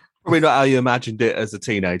scenes. Probably not how you imagined it as a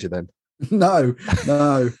teenager then. No.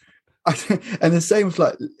 And the same with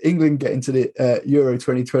like England getting to the Euro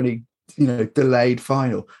 2020, delayed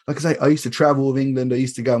final. Like I say, I used to travel with England. I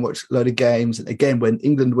used to go and watch a load of games. And again, when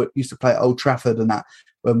England used to play at Old Trafford and that,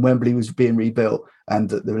 when Wembley was being rebuilt and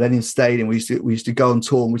the Millennium Stadium, we used to go on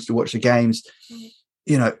tour and we used to watch the games.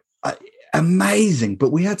 Amazing,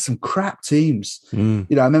 but we had some crap teams. I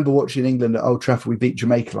remember watching England at Old Trafford. We beat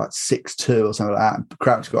Jamaica like 6-2 or something like that. And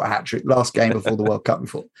Crouch got a hat-trick last game before the World Cup. We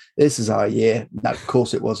thought, this is our year. No, of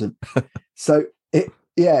course it wasn't. So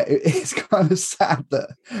it's kind of sad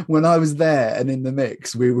that when I was there and in the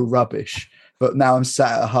mix, we were rubbish. But now I'm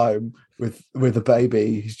sat at home with a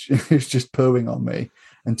baby who's just pooing on me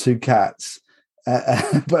and 2 cats.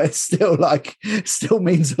 But it's still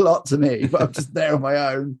means a lot to me. But I'm just there on my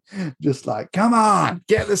own, just like, come on,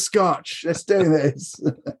 get the Scotch. Let's do this.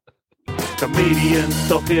 Comedians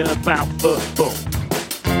talking about football.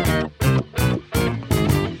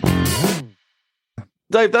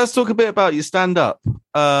 Dave, let's talk a bit about your stand-up.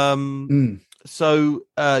 So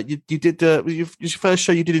you did your first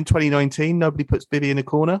show you did in 2019. Nobody Puts Bibby in a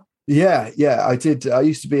Corner. Yeah, I did. I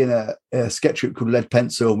used to be in a sketch group called Lead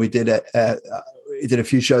Pencil, and we did a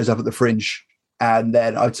few shows up at the Fringe, and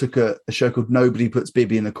then I took a show called Nobody Puts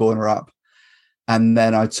Bibby in the Corner up, and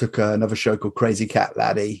then I took another show called Crazy Cat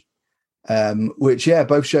Laddie, which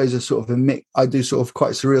both shows are sort of a mix. I do sort of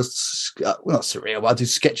quite surreal, well, not surreal, but I do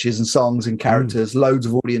sketches and songs and characters, loads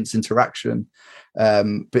of audience interaction,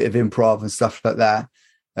 bit of improv and stuff like that.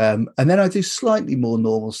 And then I do slightly more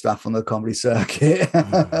normal stuff on the comedy circuit.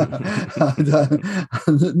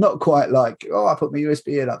 Not quite like, I put my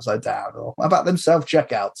USB in upside down, or about them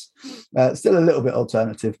self-checkouts. Still a little bit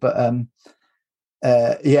alternative, but I've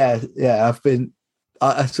been,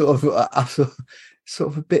 I've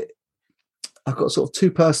got sort of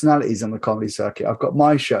 2 personalities on the comedy circuit. I've got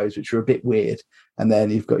my shows, which are a bit weird, and then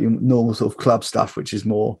you've got your normal sort of club stuff, which is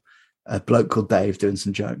more a bloke called Dave doing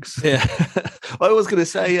some jokes. Yeah, I was going to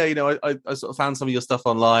say, I sort of found some of your stuff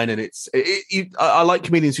online, and I like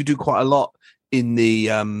comedians who do quite a lot in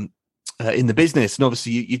the business, and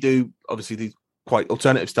obviously you do these quite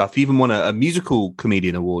alternative stuff. You even won a musical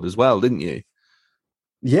comedian award as well, didn't you?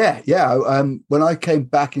 Yeah. When I came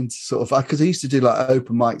back into sort of, because I used to do like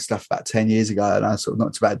open mic stuff about 10 years ago, and I sort of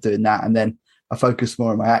knocked about doing that, and then I focused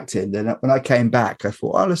more on my acting. Then when I came back, I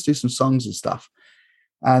thought, let's do some songs and stuff.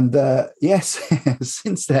 And yes,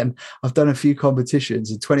 since then, I've done a few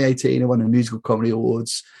competitions. In 2018, I won the Musical Comedy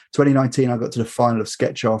Awards. 2019, I got to the final of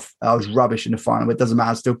Sketch Off. I was rubbish in the final, but it doesn't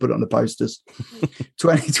matter. I still put it on the posters.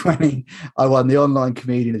 2020, I won the Online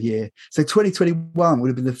Comedian of the Year. So 2021 would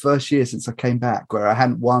have been the first year since I came back where I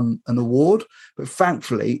hadn't won an award. But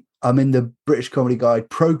thankfully, I'm in the British Comedy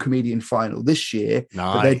Guide Pro Comedian final this year.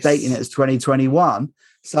 Nice. But they're dating it as 2021.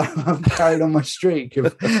 So I've carried on my streak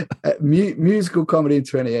of musical comedy in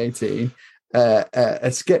 2018,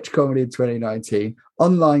 a sketch comedy in 2019,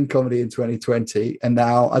 online comedy in 2020, and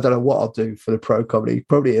now I don't know what I'll do for the pro comedy.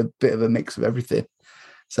 Probably a bit of a mix of everything.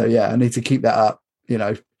 So yeah, I need to keep that up.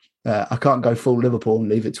 I can't go full Liverpool and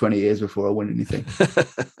leave it 20 years before I win anything.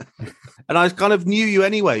 And I kind of knew you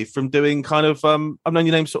anyway from doing kind of I've known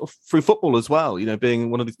your name sort of through football as well.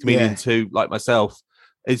 Being one of these comedians who, like myself,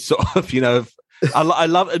 is sort of I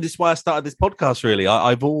love, and this is why I started this podcast. Really,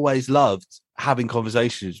 I've always loved having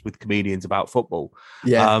conversations with comedians about football.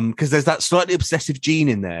 Yeah, because there's that slightly obsessive gene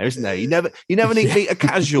in there, isn't there? You never meet a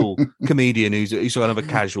casual comedian who's kind of a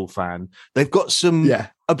casual fan. They've got some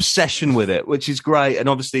obsession with it, which is great. And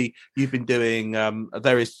obviously, you've been doing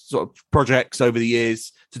various sort of projects over the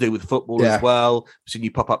years to do with football as well. I've seen you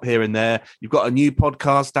pop up here and there. You've got a new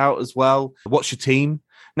podcast out as well. What's Your Team?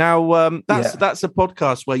 Now, that's a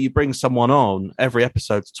podcast where you bring someone on every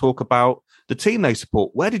episode to talk about the team they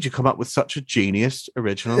support. Where did you come up with such a genius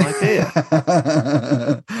original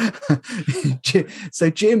idea?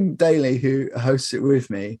 Jim Daly, who hosts it with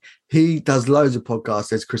me, he does loads of podcasts.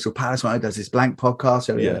 There's Crystal Palace one. He does this Blank podcast.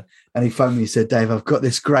 And he phoned me and said, Dave, I've got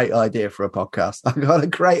this great idea for a podcast. I've got a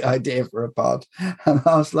great idea for a pod. And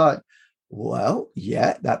I was like, well,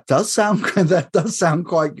 yeah, that does sound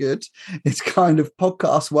quite good. It's kind of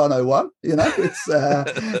podcast 101,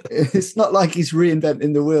 it's not like he's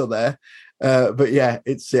reinventing the wheel there. But yeah,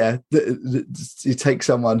 you take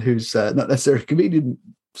someone who's not necessarily a comedian,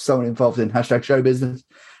 someone involved in hashtag show business,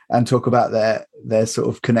 and talk about their sort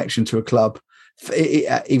of connection to a club,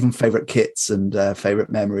 even favorite kits and favorite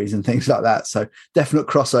memories and things like that. So definite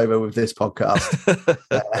crossover with this podcast.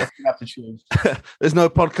 Have to choose. There's no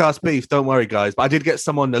podcast beef, don't worry, guys. But I did get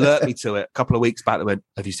someone alert me to it a couple of weeks back. They went,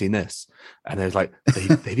 "Have you seen this?" And they was like,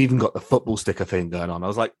 they've even got the football sticker thing going on. I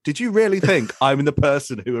was like, did you really think I'm the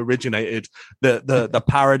person who originated the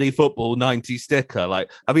parody football 90 sticker?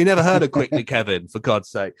 Like, have you never heard of Quickly Kevin, for God's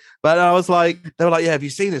sake? But I was like, they were like, yeah, have you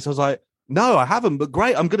seen this? I was like, no, I haven't, but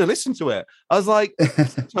great. I'm going to listen to it. I was like,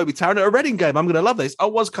 Toby Tarrant at a Reading game. I'm going to love this. I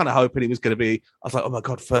was kind of hoping it was going to be, I was like, oh my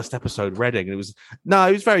God, first episode Reading. And it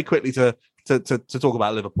was very quickly to talk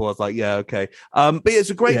about Liverpool. I was like, yeah, okay. But it's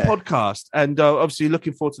a great podcast. And obviously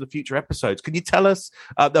looking forward to the future episodes. Can you tell us,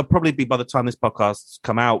 they'll probably be, by the time this podcast's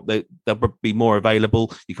come out, they'll be more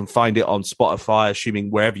available. You can find it on Spotify,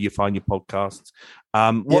 assuming wherever you find your podcasts.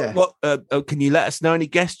 Can you let us know any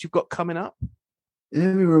guests you've got coming up?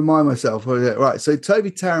 Let me remind myself. Right, so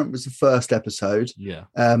Toby Tarrant was the first episode. Yeah.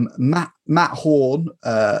 Matt Horn,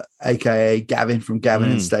 aka Gavin from Gavin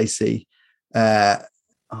and Stacey. I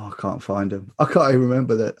can't find him. I can't even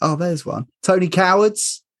remember that. Oh, there's one. Tony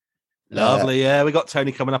Cowards. Lovely. Yeah, we got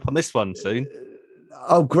Tony coming up on this one soon.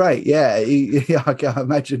 Oh, great. Yeah. I can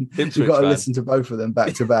imagine you've got to listen to both of them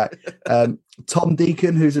back to back. Tom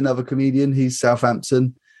Deacon, who's another comedian. He's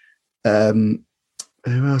Southampton. Who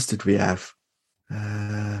else did we have?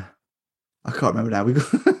 I can't remember now.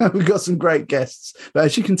 We've got some great guests, but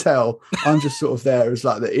as you can tell, I'm just sort of there as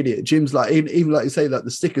like the idiot. Jim's like, even like you say, like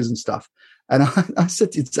the stickers and stuff. And I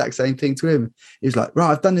said the exact same thing to him. He was like,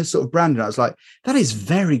 right, I've done this sort of brand. And I was like, that is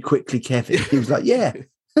very Quickly Kevin. He was like, yeah.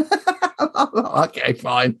 Okay,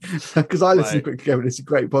 fine. Because I listen to Quickly Kevin. It's a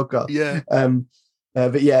great podcast. Yeah.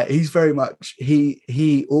 But yeah, he's very much,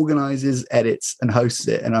 he organizes, edits and hosts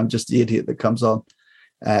it. And I'm just the idiot that comes on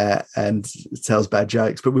and tells bad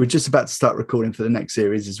jokes. But we were just about to start recording for the next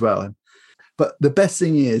series as well. But the best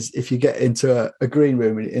thing is if you get into a green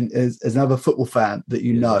room and as another football fan that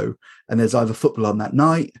you know, and there's either football on that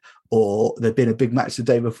night or there'd been a big match the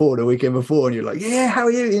day before, the weekend before, and you're like, yeah, how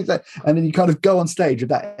are you? And then you kind of go on stage with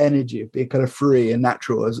that energy of being kind of free and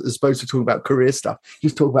natural, as opposed to talking about career stuff. You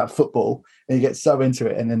just talk about football and you get so into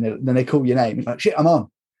it, and then they call your name. You're like, shit, I'm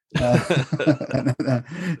on.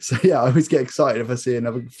 So yeah, I always get excited if I see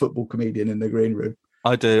another football comedian in the green room.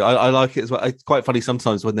 I do. I like it as well. It's quite funny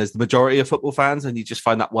sometimes when there's the majority of football fans and you just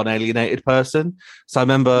find that one alienated person. So I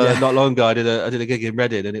remember not long ago I did a gig in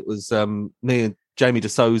Reading, and it was me and Jamie De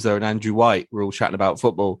Souza and Andrew White were all chatting about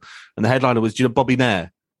football, and the headliner was, do you know Bobby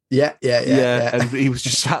Nair? Yeah. And he was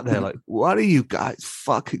just sat there like, what are you guys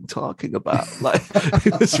fucking talking about? Like,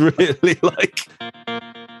 it was really like...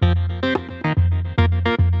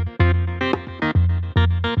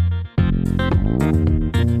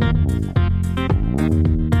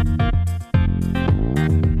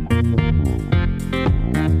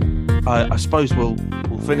 I suppose we'll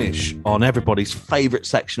finish on everybody's favourite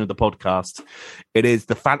section of the podcast. It is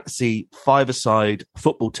the fantasy five-a-side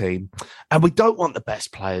football team. And we don't want the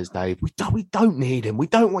best players, Dave. We don't need him. We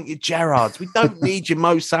don't want your Gerrards. We don't need your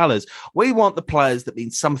Mo Salahs. We want the players that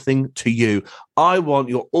mean something to you. I want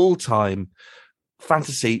your all-time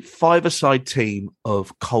fantasy five-a-side team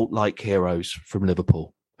of cult-like heroes from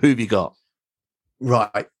Liverpool. Who have you got?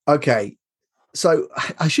 Right. Okay. So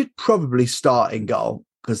I should probably start in goal,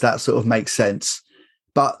 because that sort of makes sense.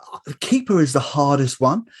 But the keeper is the hardest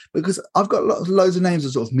one, because I've got loads of names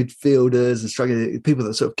of sort of midfielders and struggling people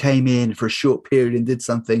that sort of came in for a short period and did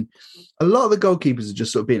something. A lot of the goalkeepers have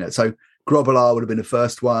just sort of been it. So Grobbelaar would have been the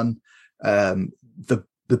first one.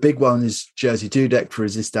 The big one is Jerzy Dudek for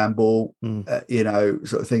his Istanbul,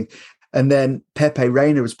 sort of thing. And then Pepe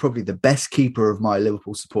Reina was probably the best keeper of my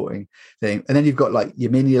Liverpool supporting thing. And then you've got like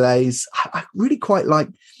your Mignolet's. I really quite like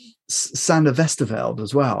Sander Westerveld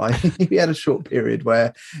as well. He had a short period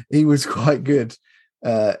where he was quite good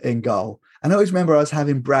in goal. And I always remember I was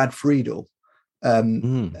having Brad Friedel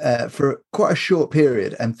for quite a short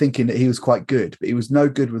period and thinking that he was quite good, but he was no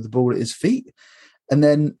good with the ball at his feet. And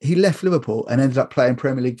then he left Liverpool and ended up playing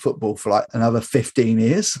Premier League football for like another 15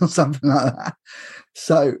 years or something like that.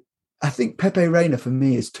 So I think Pepe Reina for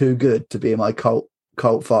me is too good to be in my cult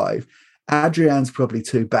five. Adrian's probably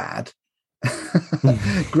too bad.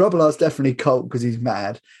 Grobbelaar's definitely Colt because he's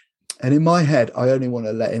mad. And in my head, I only want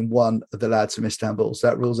to let in one of the lads from Istanbul. So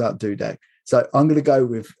that rules out Dudek. So I'm going to go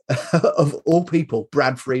with, of all people,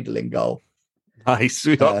 Brad Friedel in goal. Nice.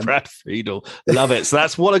 We got Brad Friedel. Love it. So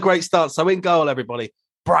that's what a great start. So in goal, everybody,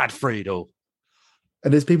 Brad Friedel.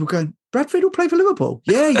 And there's people going, Brad Friedel played for Liverpool.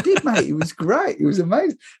 Yeah, he did, mate. He was great. He was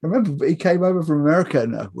amazing. I remember he came over from America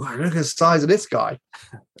and wow, look at the size of this guy.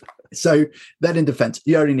 So then in defence,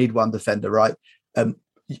 you only need one defender, right?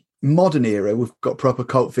 Modern era, we've got proper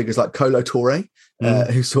cult figures like Kolo Touré,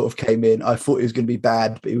 who sort of came in. I thought he was going to be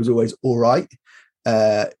bad, but he was always all right.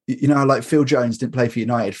 Like Phil Jones didn't play for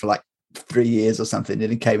United for like 3 years or something.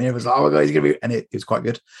 And he came in and was like, oh my God, he's going to be... And it was quite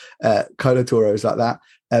good. Kolo Touré was like that.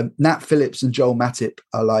 Nat Phillips and Joel Matip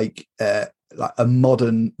are like a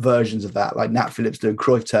modern versions of that. Like Nat Phillips doing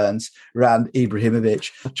Cruyff turns around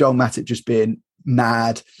Ibrahimovic, Joel Matip just being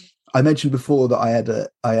mad. I mentioned before that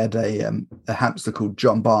I had a hamster called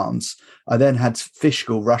John Barnes. I then had fish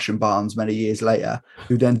called Russian Barnes many years later,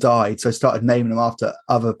 who then died. So I started naming them after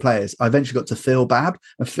other players. I eventually got to Phil Babb,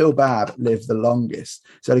 and Phil Babb lived the longest.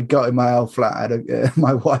 So I got in my old flat.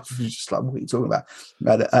 My wife was just like, "What are you talking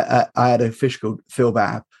about?" I had a fish called Phil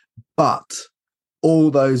Babb, but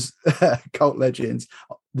all those cult legends.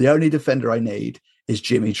 The only defender I need is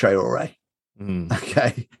Jimmy Traore.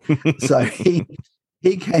 Okay, so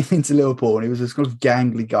he came into Liverpool and he was this kind of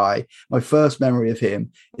gangly guy. My first memory of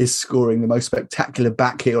him is scoring the most spectacular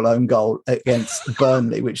backheel own goal against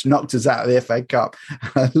Burnley, which knocked us out of the FA Cup.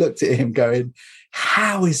 I looked at him going,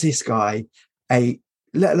 how is this guy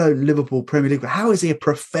let alone Liverpool Premier League, how is he a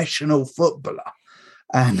professional footballer?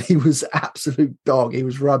 And he was absolute dog. He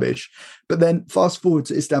was rubbish. But then fast forward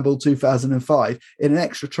to Istanbul 2005, in an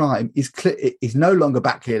extra time, he's no longer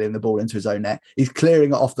backheeling the ball into his own net. He's clearing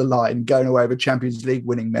it off the line, going away with a Champions League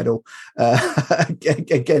winning medal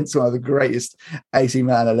against one of the greatest AC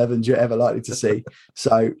Milan 11s you're ever likely to see.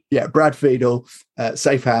 So, yeah, Brad Friedel,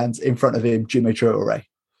 safe hands, in front of him, Jimmy Traore.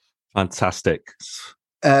 Fantastic.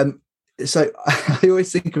 So I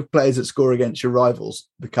always think of players that score against your rivals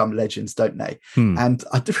become legends, don't they? And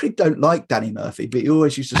I really don't like Danny Murphy, but he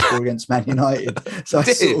always used to score against Man United. So I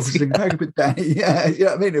sort of was thinking, with Danny, yeah, you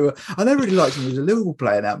know what I mean? I never really liked him as a Liverpool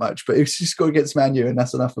player that much, but he was just scoring against Man U, and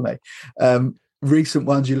that's enough for me. Recent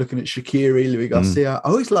ones, you're looking at Shaqiri, Louis Garcia. I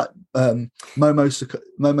always liked Momo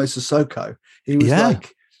Sissoko. He was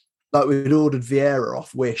like we'd ordered Vieira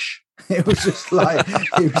off Wish. It was just like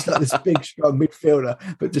he was like this big, strong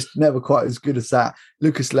midfielder, but just never quite as good as that.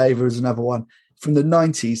 Lucas Leiva was another one from the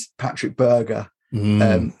 90s. Patrick Berger,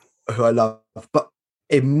 who I love. But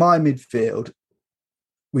in my midfield,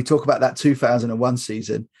 we talk about that 2001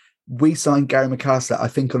 season. We signed Gary McAllister, I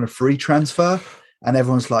think, on a free transfer, and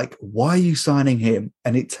everyone's like, "Why are you signing him?"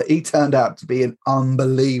 And he turned out to be an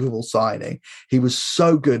unbelievable signing. He was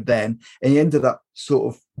so good then, and he ended up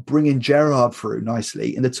sort of bringing Gerrard through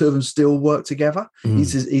nicely, and the two of them still work together.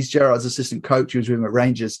 He's Gerrard's assistant coach. He was with him at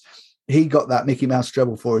Rangers. He got that Mickey Mouse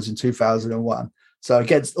treble for us in 2001. So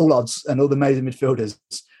against all odds and all the amazing midfielders,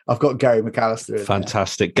 I've got Gary McAllister.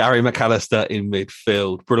 Fantastic. Gary McAllister in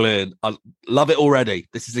midfield. Brilliant. I love it already.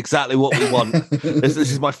 This is exactly what we want. This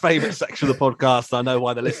is my favourite section of the podcast. I know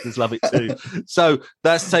why the listeners love it too. So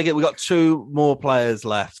let's take it. We've got two more players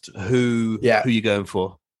left. Who are you going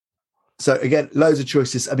for? So again, loads of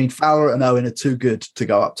choices. I mean, Fowler and Owen are too good to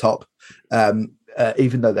go up top,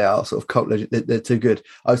 even though they are sort of cult legend. They're too good.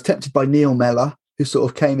 I was tempted by Neil Mellor, who sort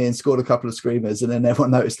of came in, scored a couple of screamers, and then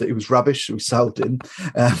everyone noticed that he was rubbish, so we sold him.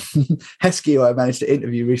 Heskey, who I managed to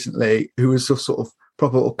interview recently, who was sort of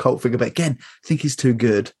proper cult figure, but again, I think he's too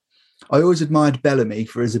good. I always admired Bellamy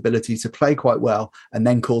for his ability to play quite well and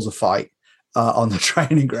then cause a fight on the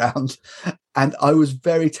training ground. And I was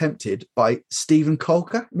very tempted by Stephen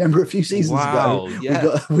Colker. Remember a few seasons ago,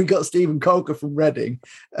 we got Stephen Colker from Reading.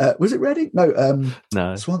 Was it Reading? No.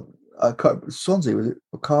 No. Swansea, was it?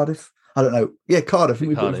 Or Cardiff? I don't know. Yeah, Cardiff.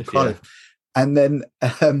 We bought him from Cardiff. Yeah. And then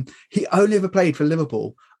he only ever played for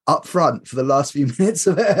Liverpool up front for the last few minutes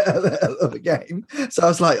of the game. So I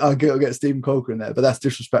was like, I'll get Stephen Colker in there, but that's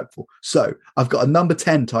disrespectful. So I've got a number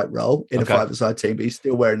 10 type role in a five-a-side team, but he's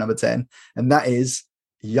still wearing number 10. And that is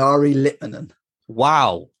Jari Litmanen.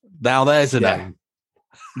 Wow. Now there's a name.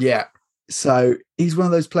 Yeah. So he's one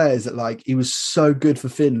of those players that, like, he was so good for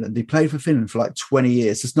Finland. He played for Finland for like 20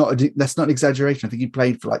 years. That's not an exaggeration. I think he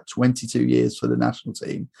played for like 22 years for the national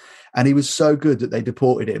team. And he was so good that they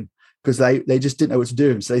deported him because they just didn't know what to do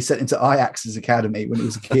with him. So they sent him to Ajax's academy when he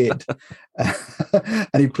was a kid.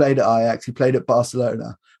 And he played at Ajax. He played at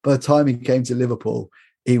Barcelona. By the time he came to Liverpool,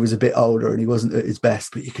 he was a bit older and he wasn't at his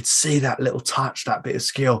best, but you could see that little touch, that bit of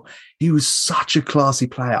skill. He was such a classy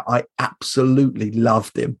player. I absolutely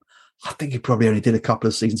loved him. I think he probably only did a couple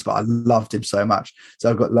of seasons, but I loved him so much. So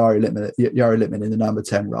I've got Jari Litmanen in the number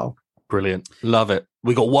 10 role. Brilliant. Love it.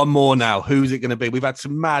 We got one more now. Who's it going to be? We've had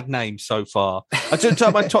some mad names so far. I just tell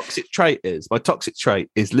you what my toxic trait is. My toxic trait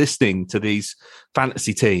is listening to these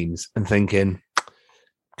fantasy teams and thinking,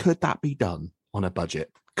 could that be done on a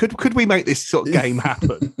budget? Could we make this sort of game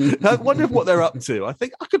happen? I wonder what they're up to. I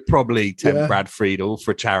think I could probably tempt Brad Friedel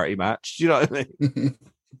for a charity match. Do you know what I mean?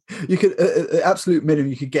 You could, absolute minimum,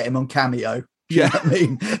 you could get him on Cameo. You know what I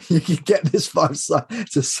mean? You could get this five-side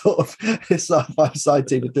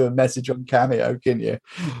team to do a message on Cameo, can you?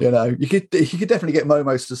 You know, you could definitely get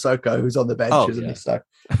Momo Sissoko, who's on the bench, isn't he?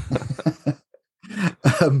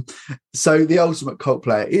 So the ultimate cult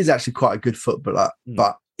player is actually quite a good footballer,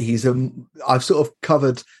 but he's I've sort of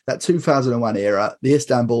covered that 2001 era, the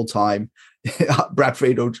Istanbul time, Brad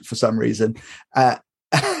Friedel for some reason,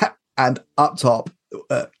 and up top,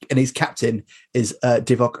 and his captain is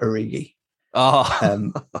Divock Origi.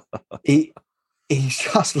 He's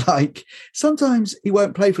just like, sometimes he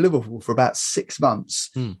won't play for Liverpool for about 6 months,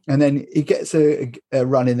 and then he gets a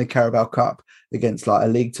run in the Carabao Cup against like a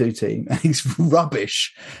League Two team, and he's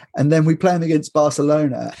rubbish. And then we play him against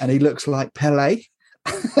Barcelona, and he looks like Pelé.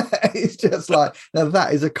 It's just like, now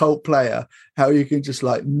that is a cult player. How you can just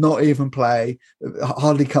like not even play,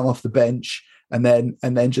 hardly come off the bench, and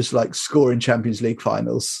then just like score in Champions League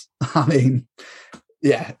finals. I mean,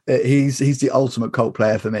 yeah, he's the ultimate cult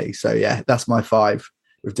player for me. So yeah, that's my 5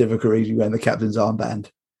 with Divock Origi wearing the captain's armband.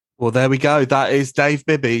 Well, there we go. That is Dave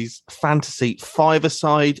Bibby's fantasy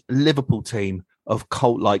 5-a-side Liverpool team of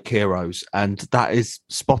cult-like heroes, and that is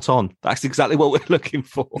spot on. That's exactly what we're looking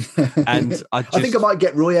for. And I think I might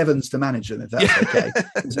get Roy Evans to manage them, if that's okay.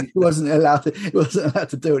 He wasn't allowed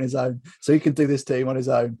to do it on his own, so he can do this team on his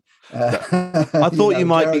own. I thought you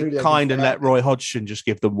might be kind and let Roy Hodgson just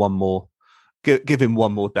give them one more. Give him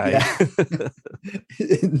one more day. Yeah.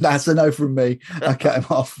 That's a no from me. I cut him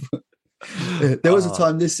off. There was a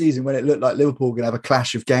time this season when it looked like Liverpool were going to have a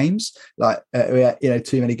clash of games. Like we had,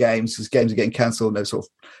 too many games because games are getting cancelled. And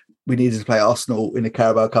we needed to play Arsenal in the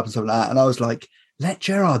Carabao Cup and something like that. And I was like, let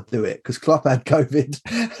Gerrard do it, because Klopp had COVID,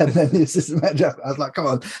 and then the assistant manager. I was like, come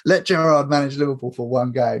on, let Gerrard manage Liverpool for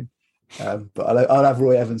one game. But I'll have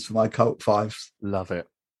Roy Evans for my cult 5s. Love it.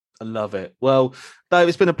 I love it. Well, Dave,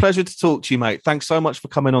 it's been a pleasure to talk to you, mate. Thanks so much for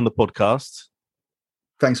coming on the podcast.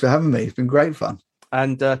 Thanks for having me. It's been great fun.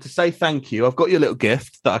 And to say thank you, I've got you a little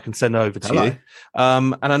gift that I can send over to you.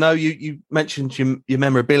 And I know you mentioned your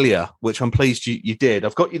memorabilia, which I'm pleased you did.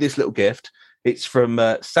 I've got you this little gift. It's from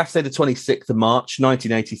Saturday the 26th of March,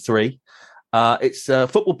 1983. It's a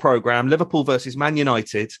football programme, Liverpool versus Man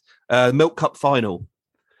United, Milk Cup final.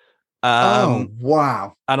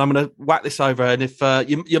 Wow. And I'm going to whack this over. And if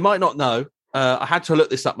you might not know, I had to look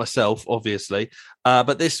this up myself, obviously.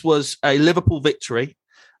 But this was a Liverpool victory.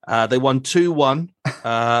 They won 2-1.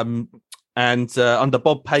 And under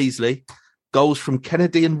Bob Paisley, goals from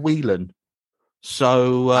Kennedy and Whelan.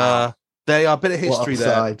 So they are a bit of history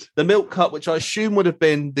there. The Milk Cup, which I assume would have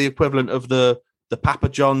been the equivalent of the Papa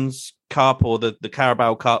John's Cup or the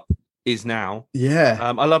Carabao Cup, is now. Yeah.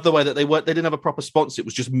 I love the way that they didn't have a proper sponsor. It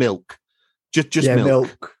was just milk. Just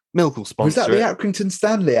milk. Milk will sponsor. Was that the Accrington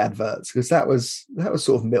Stanley adverts? Because that was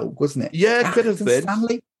sort of milk, wasn't it? Yeah, it could have been.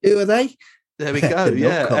 Stanley? Who are they? There we go.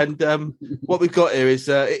 Yeah. And what we've got here is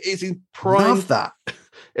it is in prime. Love that.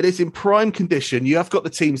 It is in prime condition. You have got the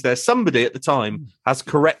teams there. Somebody at the time has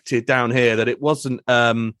corrected down here that it wasn't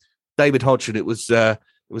David Hodgson. It was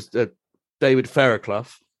David Fairclough.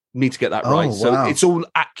 Need to get that right. Wow. So it's all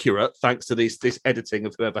accurate thanks to this editing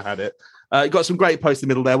of whoever had it. You got some great posts in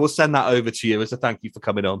the middle there. We'll send that over to you as a thank you for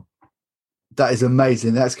coming on. That is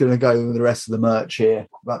amazing. That's going to go with the rest of the merch here,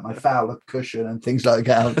 like my Fowler cushion and things like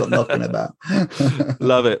that I've got nothing about.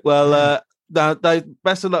 Love it. Well,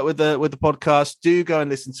 best of luck with the podcast. Do go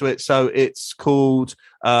and listen to it. So it's called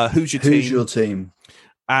Who's Your Team? Who's Your Team?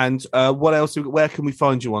 And what else? Where can we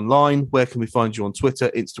find you online? Where can we find you on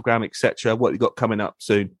Twitter, Instagram, etc.? What have you got coming up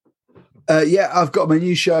soon? I've got my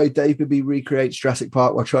new show, Dave Bibby Recreates Jurassic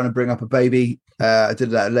Park while trying to bring up a baby. I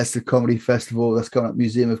did that at Leicester Comedy Festival. That's coming up,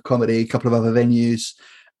 Museum of Comedy, a couple of other venues.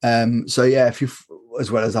 So yeah, if you,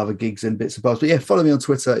 as well as other gigs and bits and bobs. But yeah, follow me on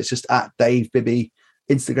Twitter. It's just at Dave Bibby.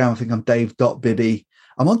 Instagram, I think I'm Dave.Bibby.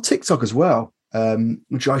 I'm on TikTok as well,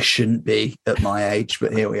 which I shouldn't be at my age,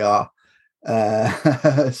 but here we are.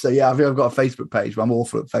 So yeah, I've got a Facebook page, but I'm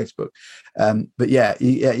awful at Facebook. But yeah,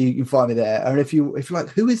 you can find me there. And if you're like,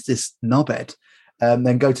 who is this knobhead?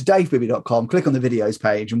 then go to davebibby.com, click on the videos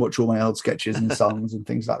page and watch all my old sketches and songs and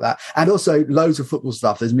things like that. And also loads of football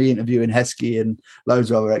stuff. There's me interviewing Heskey and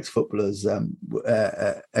loads of other ex-footballers and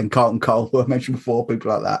Carlton Cole, who I mentioned before,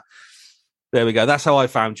 people like that. There we go. That's how I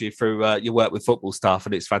found you, through your work with football stuff,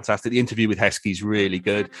 and it's fantastic. The interview with Heskey is really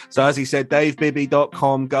good. So as he said,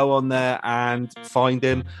 davebibby.com, go on there and find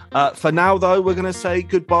him. For now, though, we're going to say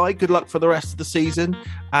goodbye. Good luck for the rest of the season.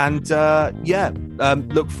 And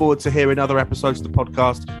look forward to hearing other episodes of the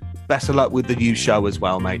podcast. Best of luck with the new show as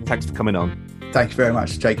well, mate. Thanks for coming on. Thank you very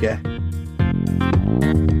much. Take care.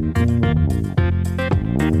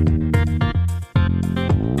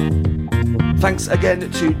 Thanks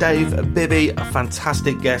again to Dave Bibby, a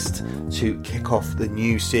fantastic guest to kick off the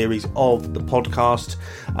new series of the podcast.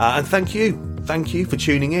 And thank you for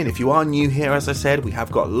tuning in. If you are new here, as I said, we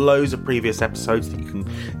have got loads of previous episodes that you can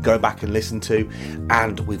go back and listen to.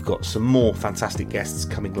 And we've got some more fantastic guests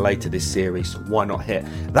coming later this series. So why not hit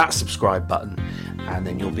that subscribe button, and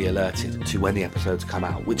then you'll be alerted to when the episodes come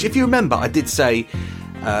out. Which, if you remember, I did say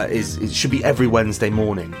it should be every Wednesday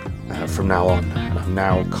morning from now on. And I'm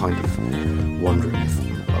now kind of wondering if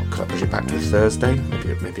could I push it back to a Thursday,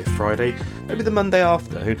 maybe a Friday, maybe the Monday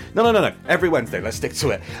after. No. Every Wednesday. Let's stick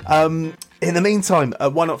to it. In the meantime,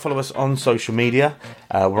 why not follow us on social media?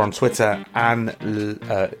 We're on Twitter and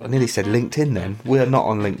I nearly said LinkedIn then. We're not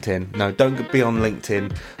on LinkedIn. No, don't be on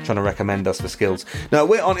LinkedIn trying to recommend us for skills. No,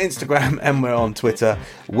 we're on Instagram and we're on Twitter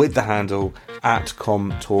with the handle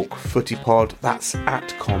 @ComTalkFootyPod. That's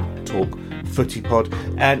 @ComTalkFootyPod.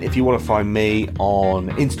 And if you want to find me on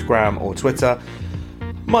Instagram or Twitter,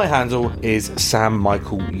 my handle is Sam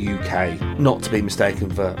Michael UK, not to be mistaken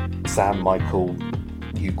for Sam Michael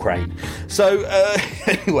Ukraine. So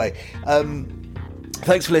anyway,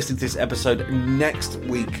 thanks for listening to this episode. Next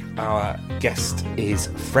week, our guest is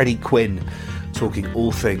Freddie Quinn, talking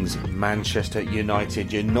all things Manchester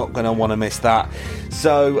United. You're not going to want to miss that.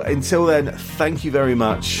 So until then, thank you very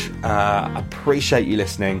much. Appreciate you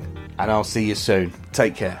listening, and I'll see you soon.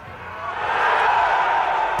 Take care.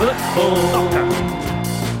 Football.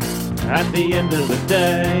 At the end of the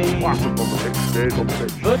day,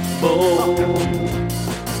 football,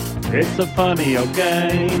 it's a funny old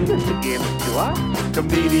game.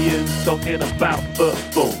 Comedians talking about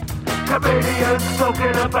football. Comedians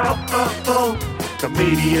talking about football.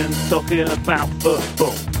 Comedians talking about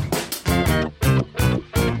football.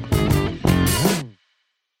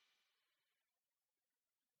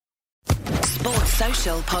 Sports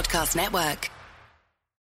Social Podcast Network.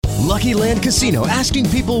 Lucky Land Casino, asking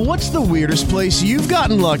people, what's the weirdest place you've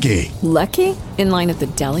gotten lucky? Lucky? In line at the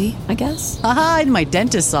deli, I guess? Aha, in my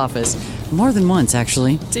dentist's office. More than once,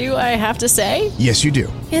 actually. Do I have to say? Yes, you do.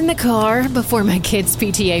 In the car before my kids'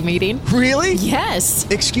 PTA meeting. Really? Yes.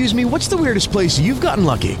 Excuse me, what's the weirdest place you've gotten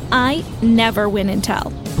lucky? I never win and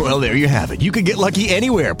tell. Well, there you have it. You can get lucky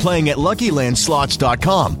anywhere, playing at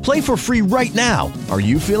LuckyLandSlots.com. Play for free right now. Are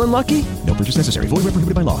you feeling lucky? No purchase necessary. Void where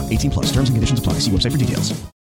prohibited by law. 18+. Terms and conditions apply. See website for details.